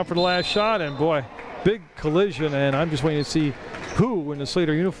taking it down for the last shot. And boy, big collision. And I'm just waiting to see who in the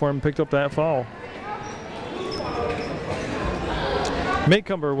Slater uniform picked up that foul.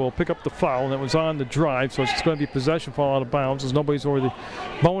 Maycomber will pick up the foul, and it was on the drive, so it's going to be possession foul out of bounds as nobody's over the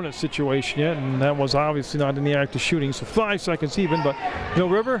bonus situation yet, and that was obviously not in the act of shooting, so 5 seconds even, but Mill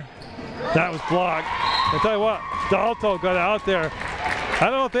River, that was blocked. I tell you what, Dalto got out there. I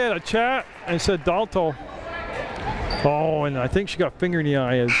don't know if they had a chat and said Dalto. Oh, and I think she got finger in the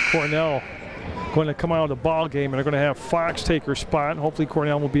eye as Cornell going to come out of the ball game, and they're going to have Fox take her spot. Hopefully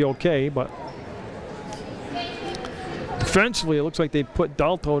Cornell will be okay, but defensively, it looks like they put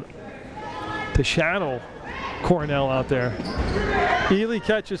Dalto to shadow Cornell out there. Ely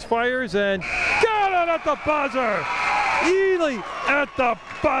catches, fires, and got it at the buzzer! Ely at the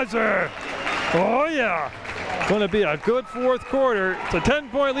buzzer! Oh yeah! Going to be a good fourth quarter. It's a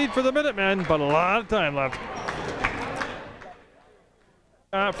 10-point lead for the Minutemen, but a lot of time left.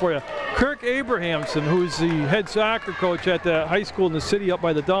 For you, Kirk Abrahamson, who's the head soccer coach at the high school in the city up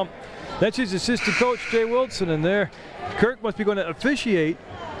by the dump. That's his assistant coach, Jay Wilson, and there. Kirk must be going to officiate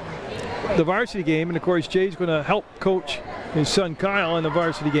the varsity game, and of course Jay's going to help coach his son Kyle in the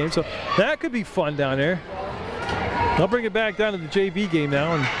varsity game, so that could be fun down there. I'll bring it back down to the JV game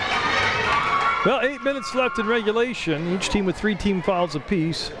now. And well, 8 minutes left in regulation, each team with 3 team fouls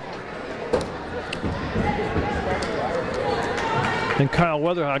apiece. And Kyle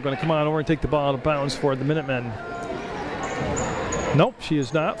Weatherhog going to come on over and take the ball out of bounds for the Minutemen. Nope, she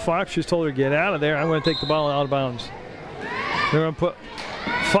is not. Fox just told her to get out of there. I'm going to take the ball out of bounds. They're going to put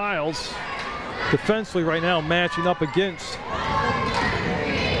Files defensively right now matching up against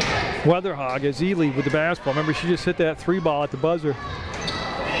Weatherhog as Ely with the basketball. Remember, she just hit that 3 ball at the buzzer.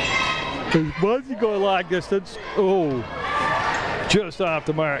 Muzzy going long distance. Oh, just off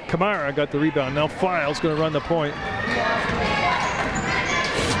the mark. Kamara got the rebound. Now Files going to run the point.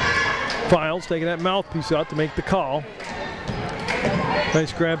 Files taking that mouthpiece out to make the call.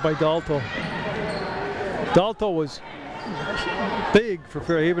 Nice grab by Dalto. Dalto was big for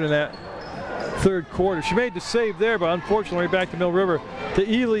Fairhaven in that third quarter. She made the save there, but unfortunately back to Mill River. To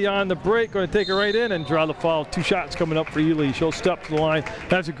Ely on the break, going to take it right in and draw the foul. 2 shots coming up for Ely. She'll step to the line.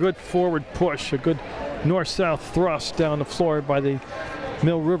 That's a good forward push, a good north-south thrust down the floor by the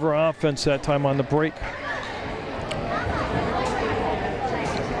Mill River offense that time on the break.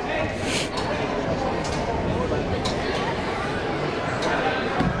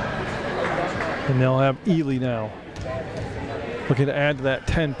 And they'll have Ely now, looking to add to that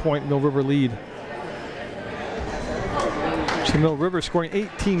 10-point Mill River lead. So Mill River scoring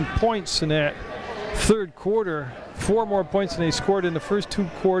 18 points in that third quarter, 4 more points than they scored in the first 2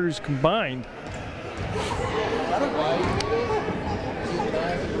 quarters combined.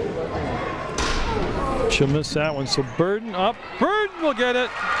 She'll miss that one, so Burden up. Burden will get it.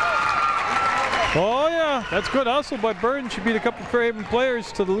 Oh yeah, that's good hustle by Burden. She beat a couple of Fairhaven players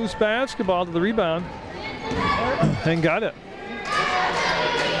to the loose basketball, to the rebound, and got it.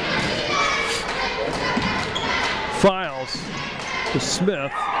 Files to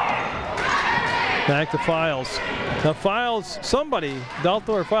Smith. Back to Files. Now Files, somebody, Dalto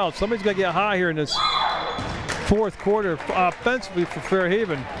or Files, somebody's got to get high here in this fourth quarter offensively for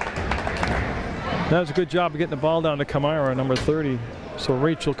Fairhaven. That was a good job of getting the ball down to Kamara, number 30. So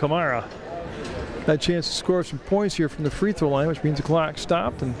Rachel Kamara had a chance to score some points here from the free throw line, which means the clock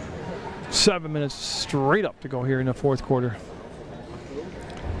stopped, and 7 minutes straight up to go here in the fourth quarter.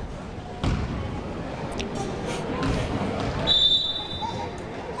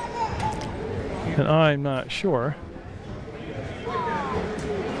 And I'm not sure.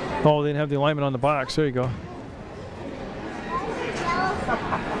 Oh, they didn't have the alignment on the box. There you go.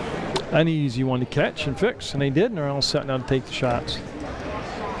 An easy one to catch and fix, and they did, and they're all set now to take the shots.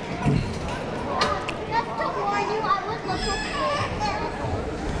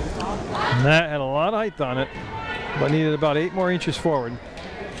 And that had a lot of height on it, but needed about 8 more inches forward.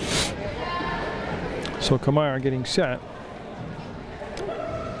 So Kamara getting set.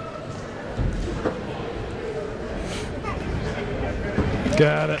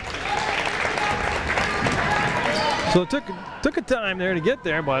 Got it. So it took a time there to get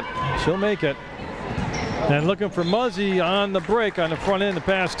there, but she'll make it. And looking for Muzzy on the break on the front end, the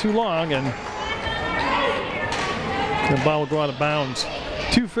pass too long, and The ball will go out of bounds.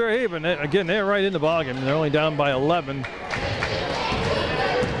 To Fairhaven. Again, they're right in the ballgame. They're only down by 11.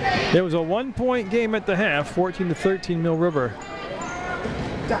 It was a 1-point game at the half, 14-13 Mill River.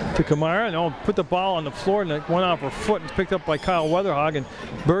 To Kamara, no, put the ball on the floor and it went off her foot and it's picked up by Kyle Weatherhog. And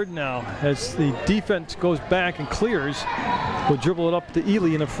Bird now, as the defense goes back and clears, will dribble it up to Ely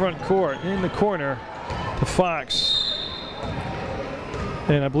in the front court. In the corner to Fox.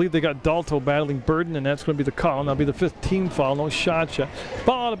 And I believe they got Dalto battling Burden, and that's going to be the call. And that'll be the 5th team foul. No shot yet.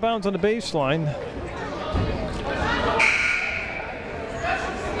 Ball out of bounds on the baseline.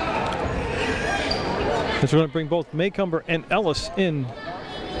 As we're going to bring both Maycomber and Ellis in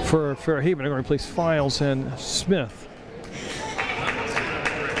for Fairhaven. They're going to replace Files and Smith.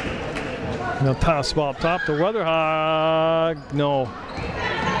 Now toss ball up top to Weatherhog. No.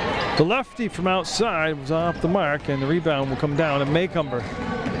 The lefty from outside was off the mark, and the rebound will come down. And Maycomber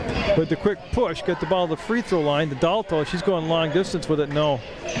with the quick push, get the ball to the free throw line. The Dalto, she's going long distance with it. No.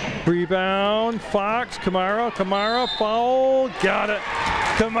 Rebound. Fox. Kamara. Foul. Got it.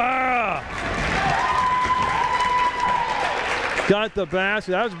 Kamara. Got the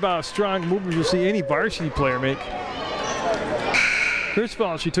basket. That was about as strong move as you'll see any varsity player make. First of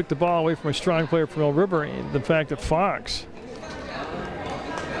all, she took the ball away from a strong player from Mill River, and the fact that Fox.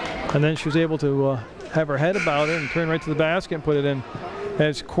 And then she was able to have her head about it and turn right to the basket and put it in.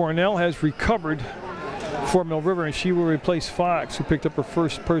 As Cornell has recovered for Mill River, and she will replace Fox, who picked up her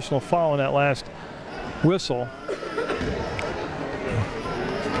first personal foul in that last whistle.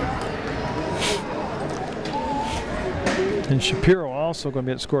 And Shapiro also going to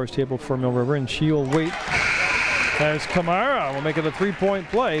be at the scorer's table for Mill River, and she will wait as Kamara will make it a 3-point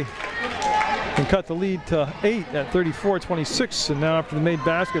play and cut the lead to 8 at 34-26. And now after the made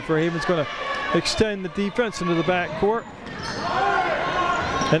basket, Fairhaven's going to extend the defense into the backcourt.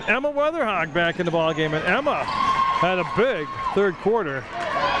 And Emma Weatherhog back in the ballgame, and Emma had a big third quarter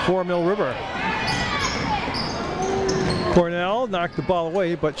for Mill River. Cornell knocked the ball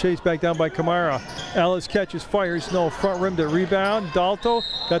away, but chased back down by Kamara. Ellis catches, fires, no front rim to rebound. Dalto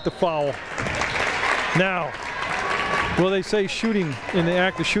got the foul. Now, will they say shooting in the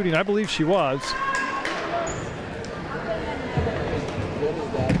act of shooting? I believe she was.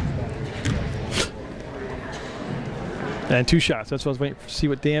 And 2 shots. That's what I was waiting to see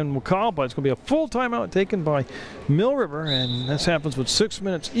what Dan will call, but it's going to be a full timeout taken by Mill River, and this happens with 6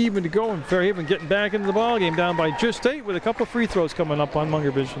 minutes even to go, and Fairhaven getting back into the ball game, down by just 8 with a couple of free throws coming up on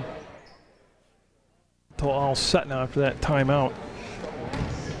Munger Vision. All set now after that timeout.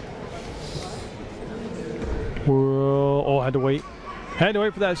 Whoa, oh, had to wait. Had to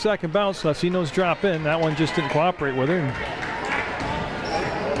wait for that second bounce, so I've seen those drop in. That one just didn't cooperate with her.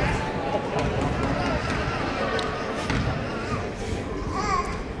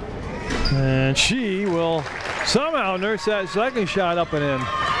 And she will somehow nurse that second shot up and in.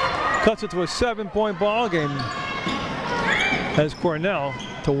 Cuts it to a 7-point ball game. As Cornell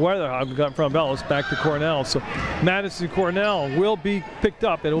to Weatherhog got in front of Ellis, back to Cornell. So Madison Cornell will be picked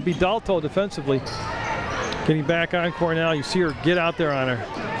up. It will be Dalto defensively. Getting back on Cornell. You see her get out there on her.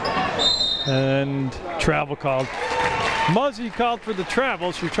 And travel called. Muzzy called for the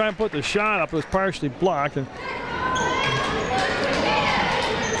travel. She was trying to put the shot up. It was partially blocked. And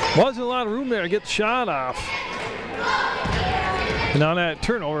wasn't a lot of room there to get the shot off. And on that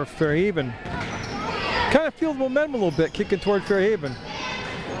turnover, Fairhaven kind of feels momentum a little bit, kicking toward Fairhaven.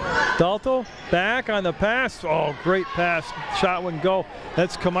 Dalto back on the pass. Oh, great pass. Shot wouldn't go.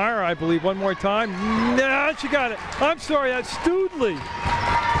 That's Kamara, I believe. One more time. Nah, she got it. I'm sorry, that's Studley.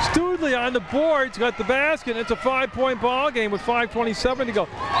 Studley on the boards, got the basket. It's a 5-point ball game with 5:27 to go.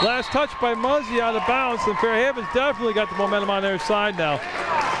 Last touch by Muzzy out of bounds, and Fairhaven's definitely got the momentum on their side now.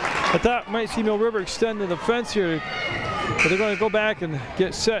 I thought might see Mill River extend the defense here, but they're going to go back and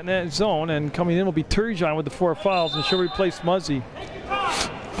get set in that zone, and coming in will be Turgeon with the 4 fouls, and she'll replace Muzzy.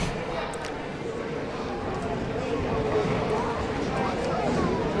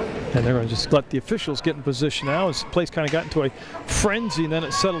 And they're going to just let the officials get in position now. This place kind of got into a frenzy, and then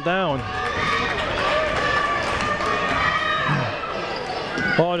it settled down.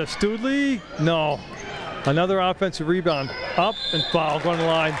 Oh, to Studley? No. Another offensive rebound. Up and foul, going to the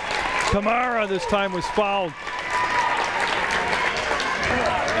line. Kamara this time was fouled.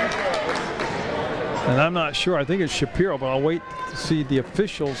 And I'm not sure. I think it's Shapiro, but I'll wait to see the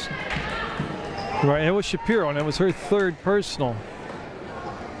officials. Right, it was Shapiro, and it was her 3rd personal.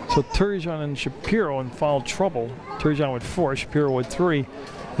 So Turgeon and Shapiro in foul trouble. Turgeon with 4, Shapiro with 3.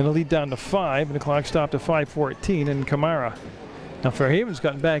 And a lead down to 5, and the clock stopped at 5:14, and Kamara. Now Fairhaven's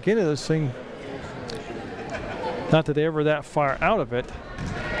gotten back into this thing. Not that they ever that far out of it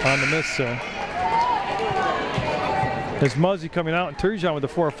on the miss there. As Muzzy coming out and Turgeon with the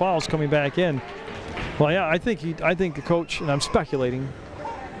 4 fouls coming back in. Well, yeah, I think the coach, and I'm speculating,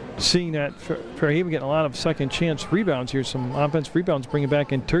 seeing that Fairhaven getting a lot of second chance rebounds here, some offensive rebounds, bringing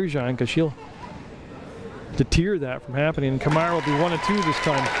back in Turgeon because she'll deter that from happening. And Kamara will be 1 of 2 this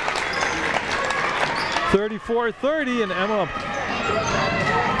time. 34-30, and Emma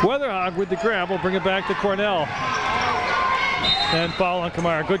Weatherhog with the grab will bring it back to Cornell. And foul on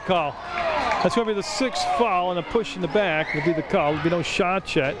Kamara. Good call. That's going to be the 6th foul, and a push in the back will be the call. There'll be no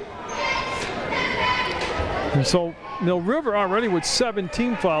shot yet. And so Mill River already with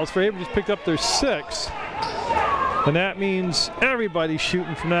 17 fouls. Fairhaven just picked up their 6th. And that means everybody's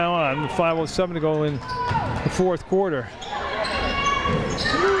shooting from now on. 5:07 to go in the 4th quarter.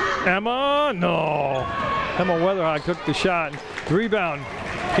 Emma, no. Emma Weatherhog took the shot. The rebound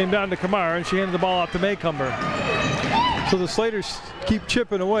came down to Kamara, and she handed the ball off to Maycomber. So the Slaters keep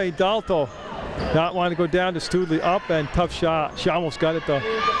chipping away. Dalto not wanting to go down to Studley, up and tough shot. She almost got it though.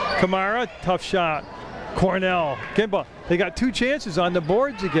 Kamara, tough shot. Cornell, Kimba, they got 2 chances on the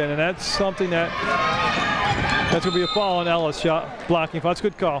boards again, and that's something that's going to be a foul on Ellis. Shot blocking foul. That's a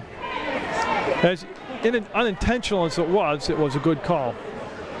good call. As unintentional as it was a good call.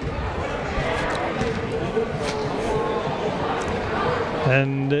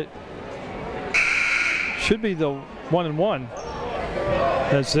 And it should be the 1-and-1.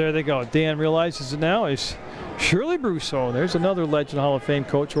 As there they go. Dan realizes it now is Shirley Brousseau. There's another Legend Hall of Fame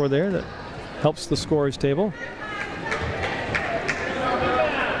coach over there that helps the scorers table.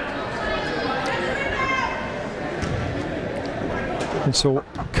 And so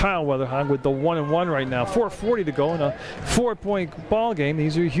Kyle Weatherhog with the 1-and-1 right now. 4:40 to go in a 4-point ball game.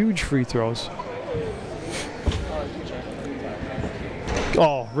 These are huge free throws.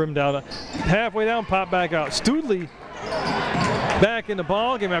 Oh, rimmed out. Halfway down, pop back out. Studley back in the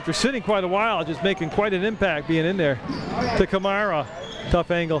ball game after sitting quite a while, just making quite an impact being in there. To Kamara. Tough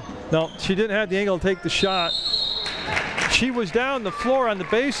angle. No, she didn't have the angle to take the shot. She was down the floor on the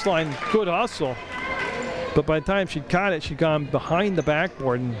baseline. Good hustle. But by the time she'd caught it, she'd gone behind the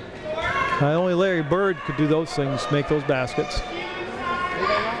backboard. And only Larry Bird could do those things, make those baskets.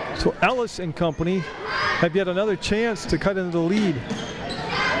 So Ellis and company have yet another chance to cut into the lead.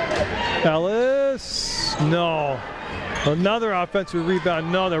 Ellis, no. Another offensive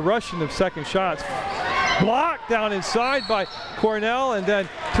rebound. No, they're rushing the second shots. Blocked down inside by Cornell, and then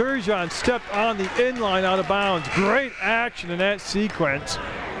Turgeon stepped on the inline out of bounds. Great action in that sequence.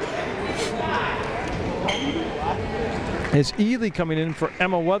 Is Ely coming in for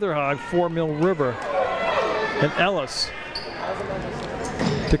Emma Weatherhog for Mill River. And Ellis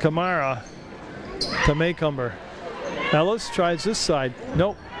to Kamara to Maycomber. Ellis tries this side.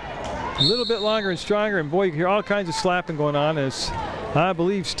 Nope. A little bit longer and stronger, and boy, you hear all kinds of slapping going on as I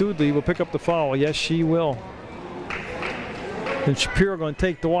believe Studley will pick up the foul. Yes, she will. And Shapiro going to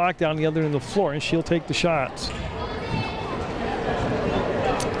take the walk down the other end of the floor, and she'll take the shots.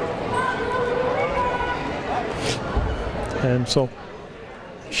 And so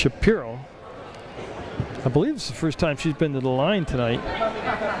Shapiro, I believe it's the first time she's been to the line tonight.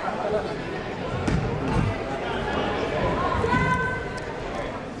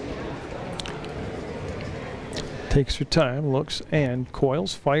 Takes her time, looks, and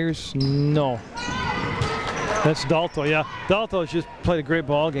coils, fires, no. That's Dalto, yeah. Dalto's just played a great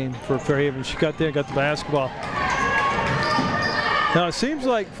ball game for Fairhaven. She got there, got the basketball. Now it seems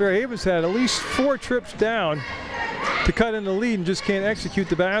like Fairhaven's had at least 4 trips down to cut in the lead and just can't execute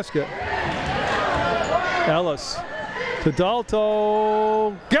the basket. Ellis to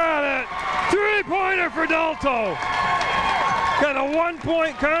Dalto, got it! 3-pointer for Dalto! Got a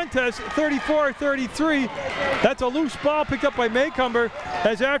 1-point contest, 34-33. That's a loose ball picked up by Maycomber,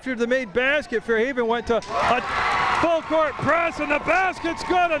 as after the made basket, Fairhaven went to a full court press, and the basket's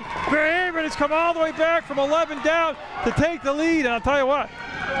good, and Fairhaven has come all the way back from 11 down to take the lead. And I'll tell you what,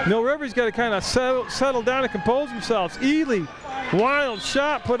 Mill River's got to kind of settle down and compose themselves. Ely, wild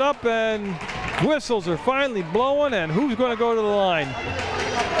shot put up, and whistles are finally blowing, and who's going to go to the line?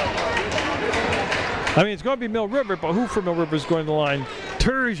 I mean, it's going to be Mill River, but who from Mill River is going to the line?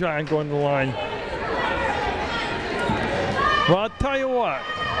 Turgeon going to the line. Well, I'll tell you what,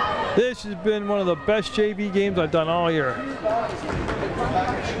 this has been one of the best JV games I've done all year.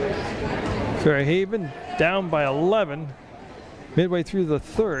 Fairhaven down by 11, midway through the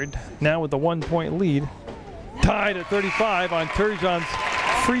third, now with the 1-point lead. Tied at 35 on Turgeon's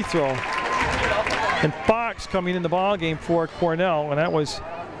free throw. And Fox coming in the ball game for Cornell, and that was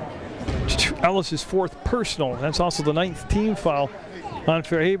Ellis's 4th personal. That's also the 9th team foul on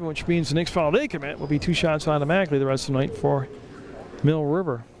Fairhaven, which means the next foul they commit will be 2 shots automatically the rest of the night for Mill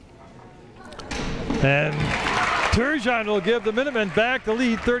River. And Turgeon will give the Minutemen back the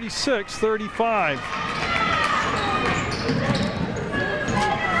lead, 36-35.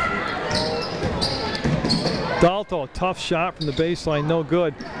 Dalto, tough shot from the baseline, no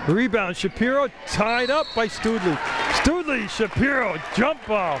good. Rebound, Shapiro tied up by Studley. Studley, Shapiro, jump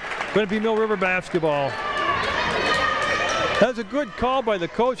ball. Going to be Mill River basketball. That was a good call by the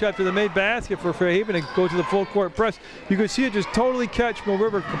coach after the made basket for Fairhaven and go to the full court press. You could see it just totally catch Mill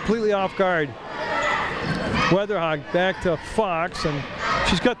River completely off guard. Weatherhog back to Fox, and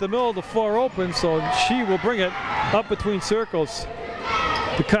she's got the middle of the floor open, so she will bring it up between circles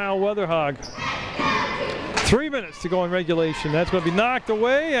to Kyle Weatherhog. 3 minutes to go in regulation. That's going to be knocked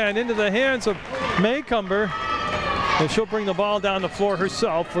away and into the hands of Maycumber. And she'll bring the ball down the floor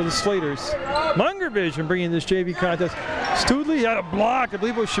herself for the Slaters. Munger Vision bringing this JV contest. Studley had a block. I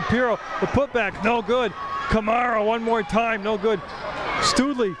believe it was Shapiro. The putback, no good. Kamara one more time, no good.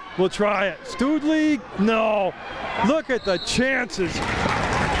 Studley will try it. Studley, no. Look at the chances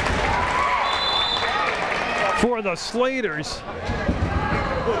for the Slaters.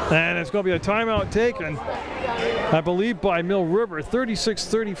 And it's going to be a timeout taken, I believe, by Mill River.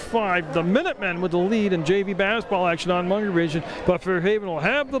 36-35. The Minutemen with the lead in JV basketball action on Munger Vision, but Fairhaven will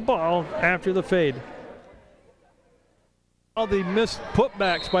have the ball after the fade. All the missed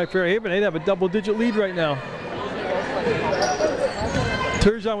putbacks by Fairhaven, they'd have a double-digit lead right now.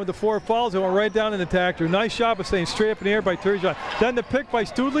 Turgeon with the 4 fouls. They went right down and attacked her. Nice shot of staying straight up in the air by Turgeon. Then the pick by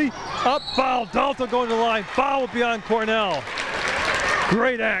Studley. Up, foul. Dalto going to the line. Foul will be on Cornell.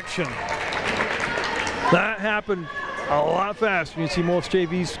 Great action. That happened a lot faster. You see most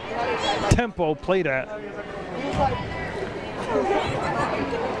JV's tempo played at.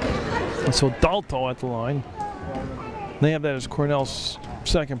 And so Dalto at the line. They have that as Cornell's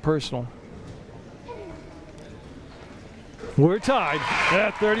second personal. We're tied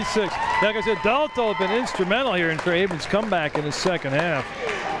at 36. Like I said, Dalto has been instrumental here in Fairhaven's comeback in the second half.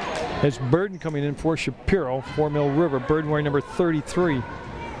 It's Burden coming in for Shapiro for Mill River. Burden wearing number 33. In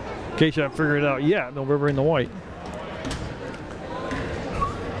case you haven't figured it out yet, Mill River in the white.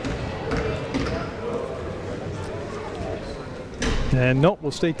 And nope,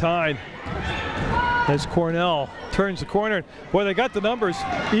 we'll stay tied as Cornell turns the corner. Boy, they got the numbers.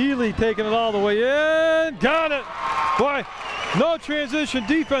 Ely taking it all the way in. Got it. Boy, no transition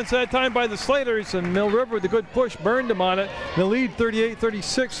defense that time by the Slaters, and Mill River with a good push burned them on it. The lead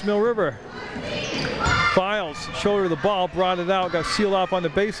 38-36, Mill River. Files, shoulder of the ball, brought it out, got sealed off on the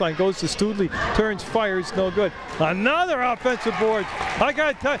baseline, goes to Studley, turns, fires, no good. Another offensive board. They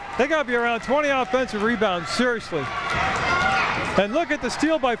got to be around 20 offensive rebounds, seriously. And look at the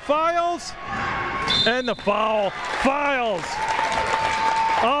steal by Files, and the foul. Files,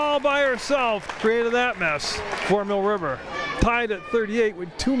 all by herself, created that mess for Mill River. Tied at 38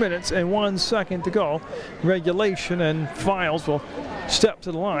 with 2 minutes and 1 second to go. Regulation, and Files will step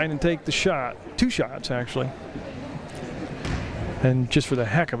to the line and take the shot. 2 shots, actually. And just for the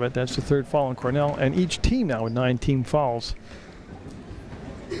heck of it, that's the 3rd foul on Cornell. And each team now with 9 team fouls.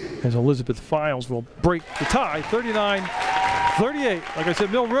 As Elizabeth Files will break the tie, 39-38. Like I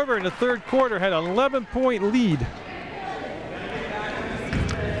said, Mill River in the 3rd quarter had an 11-point lead.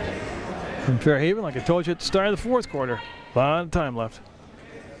 And Fairhaven, like I told you at the start of the 4th quarter, a lot of time left.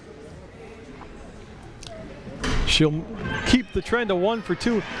 She'll keep the trend of 1 for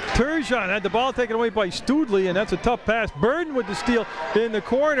 2. Turgeon had the ball taken away by Studley, and that's a tough pass. Burden with the steal in the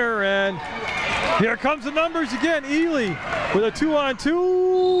corner, and here comes the numbers again. Ely with a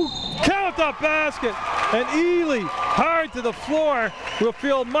 2-on-2. Count the basket, and Ely hard to the floor. Will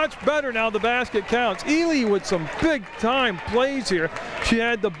feel much better now the basket counts. Ely with some big time plays here. She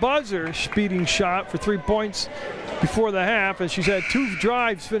had the buzzer speeding shot for 3 points before the half, and she's had 2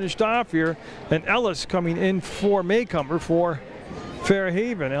 drives finished off here. And Ellis coming in for Maycumber for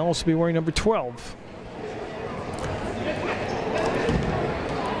Fairhaven. Ellis will be wearing number 12.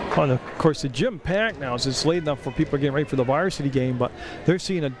 And of course, the gym packed now, so it's late enough for people getting ready for the varsity game, but they're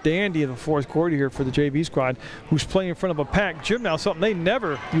seeing a dandy in the 4th quarter here for the JV squad, who's playing in front of a packed gym now, something they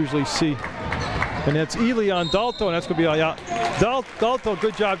never usually see. And that's Ely on Dalto, and that's going to be all out. Dalto,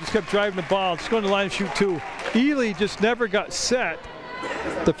 good job, just kept driving the ball. She's going to the line and shoot 2. Ely just never got set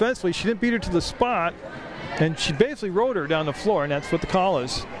defensively. She didn't beat her to the spot, and she basically rode her down the floor, and that's what the call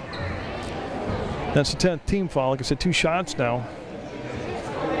is. That's the 10th team foul. Like I said, 2 shots now.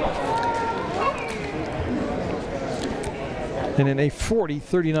 And in a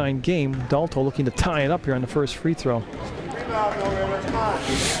 40-39 game, Dalto looking to tie it up here on the first free throw.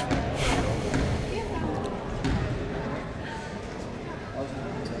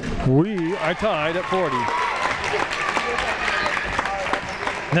 We are tied at 40.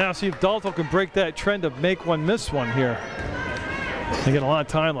 Now see if Dalto can break that trend of make one, miss one here. They get a lot of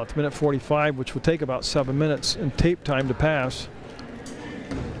time left, minute 45, which will take about 7 minutes in tape time to pass.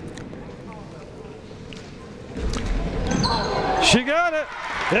 She got it.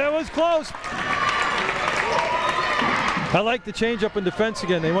 It was close. I like the change up in defense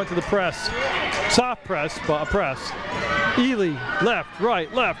again. They went to the press. Soft press, but a press. Ely, left,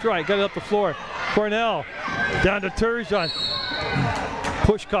 right. Got it up the floor. Cornell, down to Turgeon.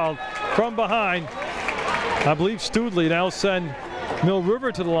 Push called from behind. I believe Studley now send Mill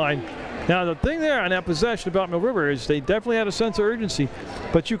River to the line. Now the thing there on that possession about Mill River is they definitely had a sense of urgency,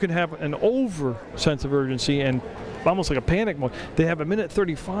 but you can have an over sense of urgency and almost like a panic mode. They have a minute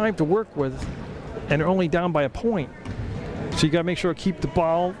 35 to work with, and they're only down by a point. So you got to make sure to keep the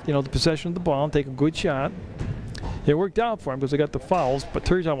ball, you know, the possession of the ball, and take a good shot. It worked out for them because they got the fouls, but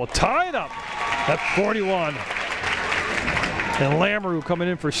Turgeon will tie it up at 41. And Lamoureux coming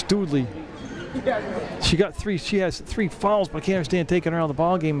in for Studley. She has 3 fouls, but I can't understand taking her out of the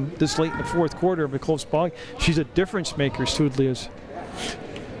ball game this late in the 4th quarter of a close ball. She's a difference maker, Studley is.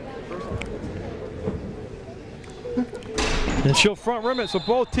 And she'll front rim it, so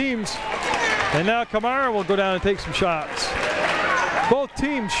both teams. And now Kamara will go down and take some shots. Both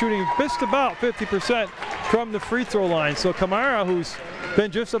teams shooting just about 50% from the free throw line. So Kamara, who's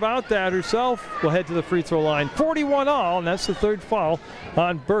been just about that herself, will head to the free throw line. 41 all, and that's the 3rd foul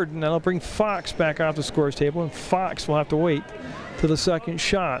on Burden. That'll bring Fox back off the scores table, and Fox will have to wait to the 2nd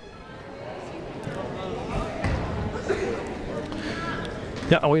shot.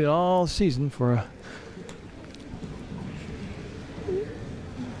 Yeah, I waited all season for a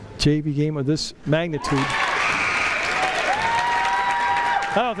JV game of this magnitude.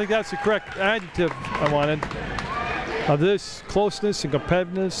 I don't think that's the correct adjective I wanted. Of this closeness and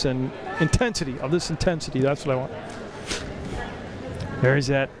competitiveness and intensity. Of this intensity, that's what I want. There's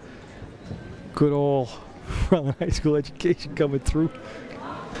that good old high school education coming through.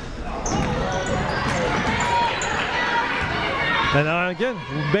 And again,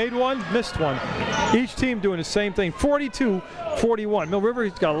 made one, missed one. Each team doing the same thing. 42-41. Mill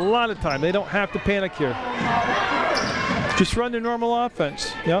River's got a lot of time. They don't have to panic here. Just run their normal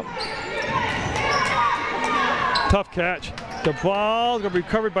offense. Yep. Tough catch. The ball is going to be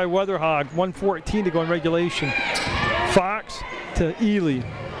recovered by Weatherhog. 1:14 to go in regulation. Fox to Ely.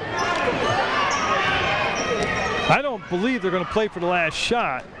 I don't believe they're going to play for the last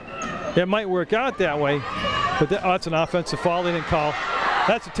shot. It might work out that way. But that's an offensive foul they didn't call.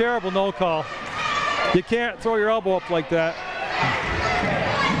 That's a terrible no call. You can't throw your elbow up like that.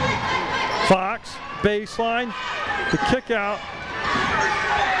 Fox, baseline, the kick out.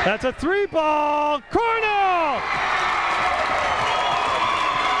 That's a 3-ball. Cornell!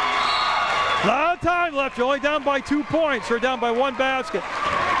 A lot of time left. You're only down by 2 points. You're down by 1 basket.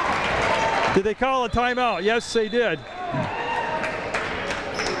 Did they call a timeout? Yes, they did.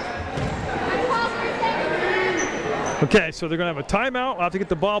 Okay, so they're going to have a timeout. We'll have to get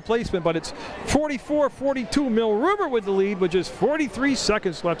the ball placement, but it's 44-42. Mill River with the lead with just 43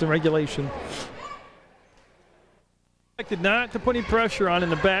 seconds left in regulation. Expected not to put any pressure on in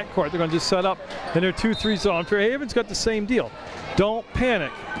the backcourt. They're going to just set up in their 2-3 zone. Fairhaven's got the same deal. Don't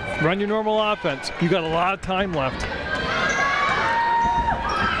panic. Run your normal offense. You got a lot of time left.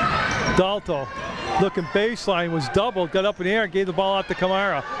 Dalto looking baseline, was doubled, got up in the air and gave the ball out to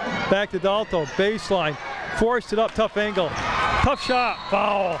Kamara. Back to Dalto, baseline. Forced it up, tough angle. Tough shot,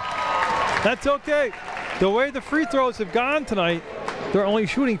 foul. That's okay. The way the free throws have gone tonight, they're only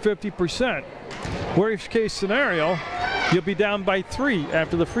shooting 50%. Worst case scenario, you'll be down by 3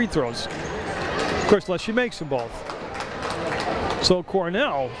 after the free throws. Of course, unless she makes them both. So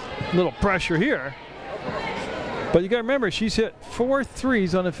Cornell, a little pressure here. But you got to remember, she's hit 4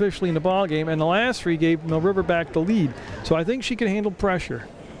 threes unofficially in the ball game, and the last 3 gave Mill River back the lead. So I think she can handle pressure.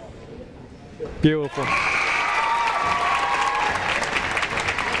 Beautiful.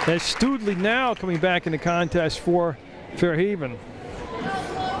 As Studley now coming back in the contest for Fairhaven.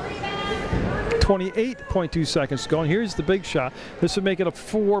 28.2 seconds to go, and here's the big shot. This would make it a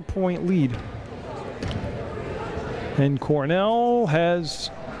 4-point lead. And Cornell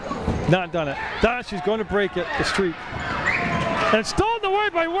has not done it. She's going to break it, the streak. And stolen away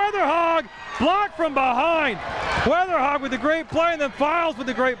by Weatherhog. Blocked from behind. Weatherhog with a great play, and then Files with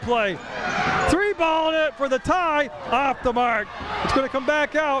a great play. 3-balling it for the tie, off the mark. It's going to come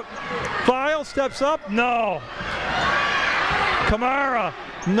back out. Files steps up, no. Kamara,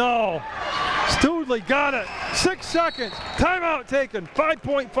 no. Studley got it. 6 seconds. Timeout taken.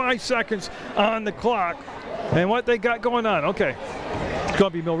 5.5 seconds on the clock. And what they got going on, okay. It's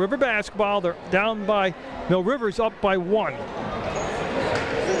going to be Mill River basketball. They're down by, Mill River's up by 1.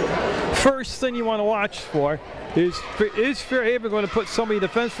 first thing you want to watch for is Fairhaven going to put somebody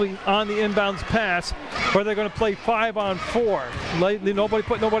defensively on the inbounds pass, or they're going to play 5-on-4.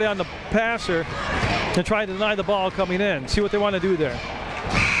 Put nobody on the passer and try to deny the ball coming in. See what they want to do there.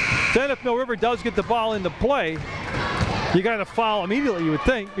 Then if Mill River does get the ball into play, you got to foul immediately, you would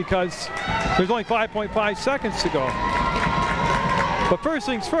think, because there's only 5.5 seconds to go. But first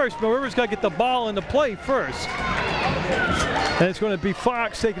things first, Mill River's got to get the ball into play first. And it's going to be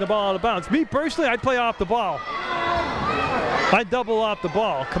Fox taking the ball out of bounds. Me personally, I'd play off the ball. I'd double off the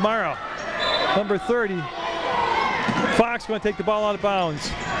ball. Kamara, number 30. Fox going to take the ball out of bounds.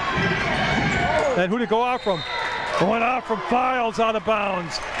 And who did it go off from? Going off from Files out of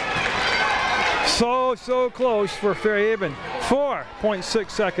bounds. So close for Fairhaven. 4.6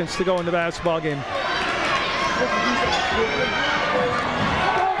 seconds to go in the basketball game.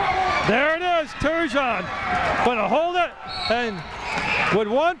 There it is, Turgeon. Gonna hold it, and with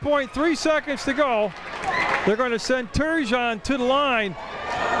 1.3 seconds to go, they're going to send Turgeon to the line.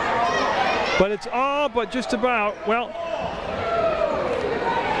 But it's all but just about, well,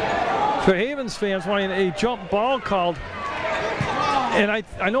 Fairhaven's fans wanting a jump ball called. And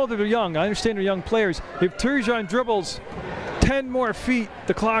I know that they're young. I understand they're young players. If Turgeon dribbles 10 more feet,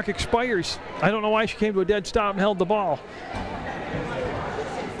 the clock expires. I don't know why she came to a dead stop and held the ball.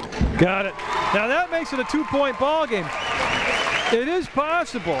 Got it. Now that makes it a 2-point ball game. It is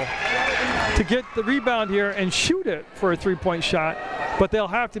possible to get the rebound here and shoot it for a 3-point shot, but they'll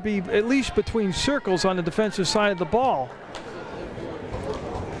have to be at least between circles on the defensive side of the ball.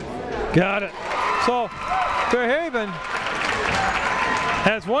 Got it. So Fairhaven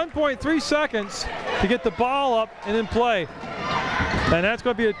has 1.3 seconds to get the ball up and in play. And that's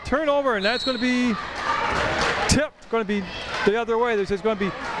going to be a turnover, and that's going to be tipped, going to be the other way. This is going to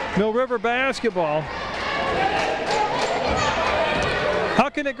be Mill River basketball. How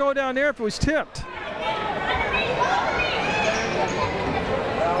can it go down there if it was tipped?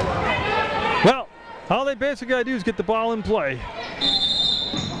 Well, all they basically got to do is get the ball in play.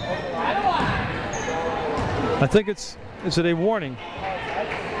 I think is it a warning?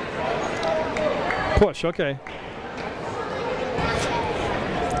 Push, okay.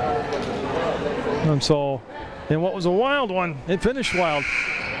 And so, in what was a wild one, it finished wild.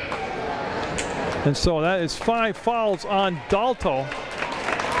 And so that is 5 fouls on Dalto,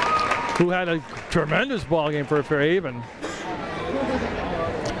 who had a tremendous ball game for Fairhaven.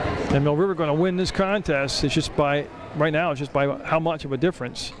 And Mill River going to win this contest. It's just by, right now, it's just by how much of a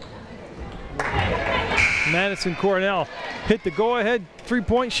difference. Madison Cornell hit the go-ahead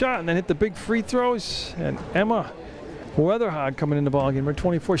 3-point shot and then hit the big free throws. And Emma Weatherhog coming in the ballgame, number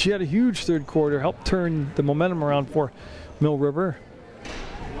 24. She had a huge third quarter, helped turn the momentum around for Mill River.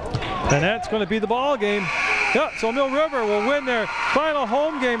 And that's going to be the ball game. Yeah, so Mill River will win their final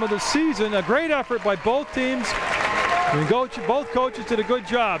home game of the season. A great effort by both teams. And both coaches did a good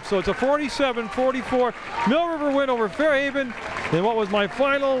job. So it's a 47-44 Mill River win over Fairhaven in what was my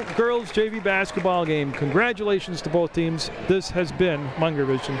final girls JV basketball game. Congratulations to both teams. This has been Munger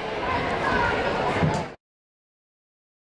Vision.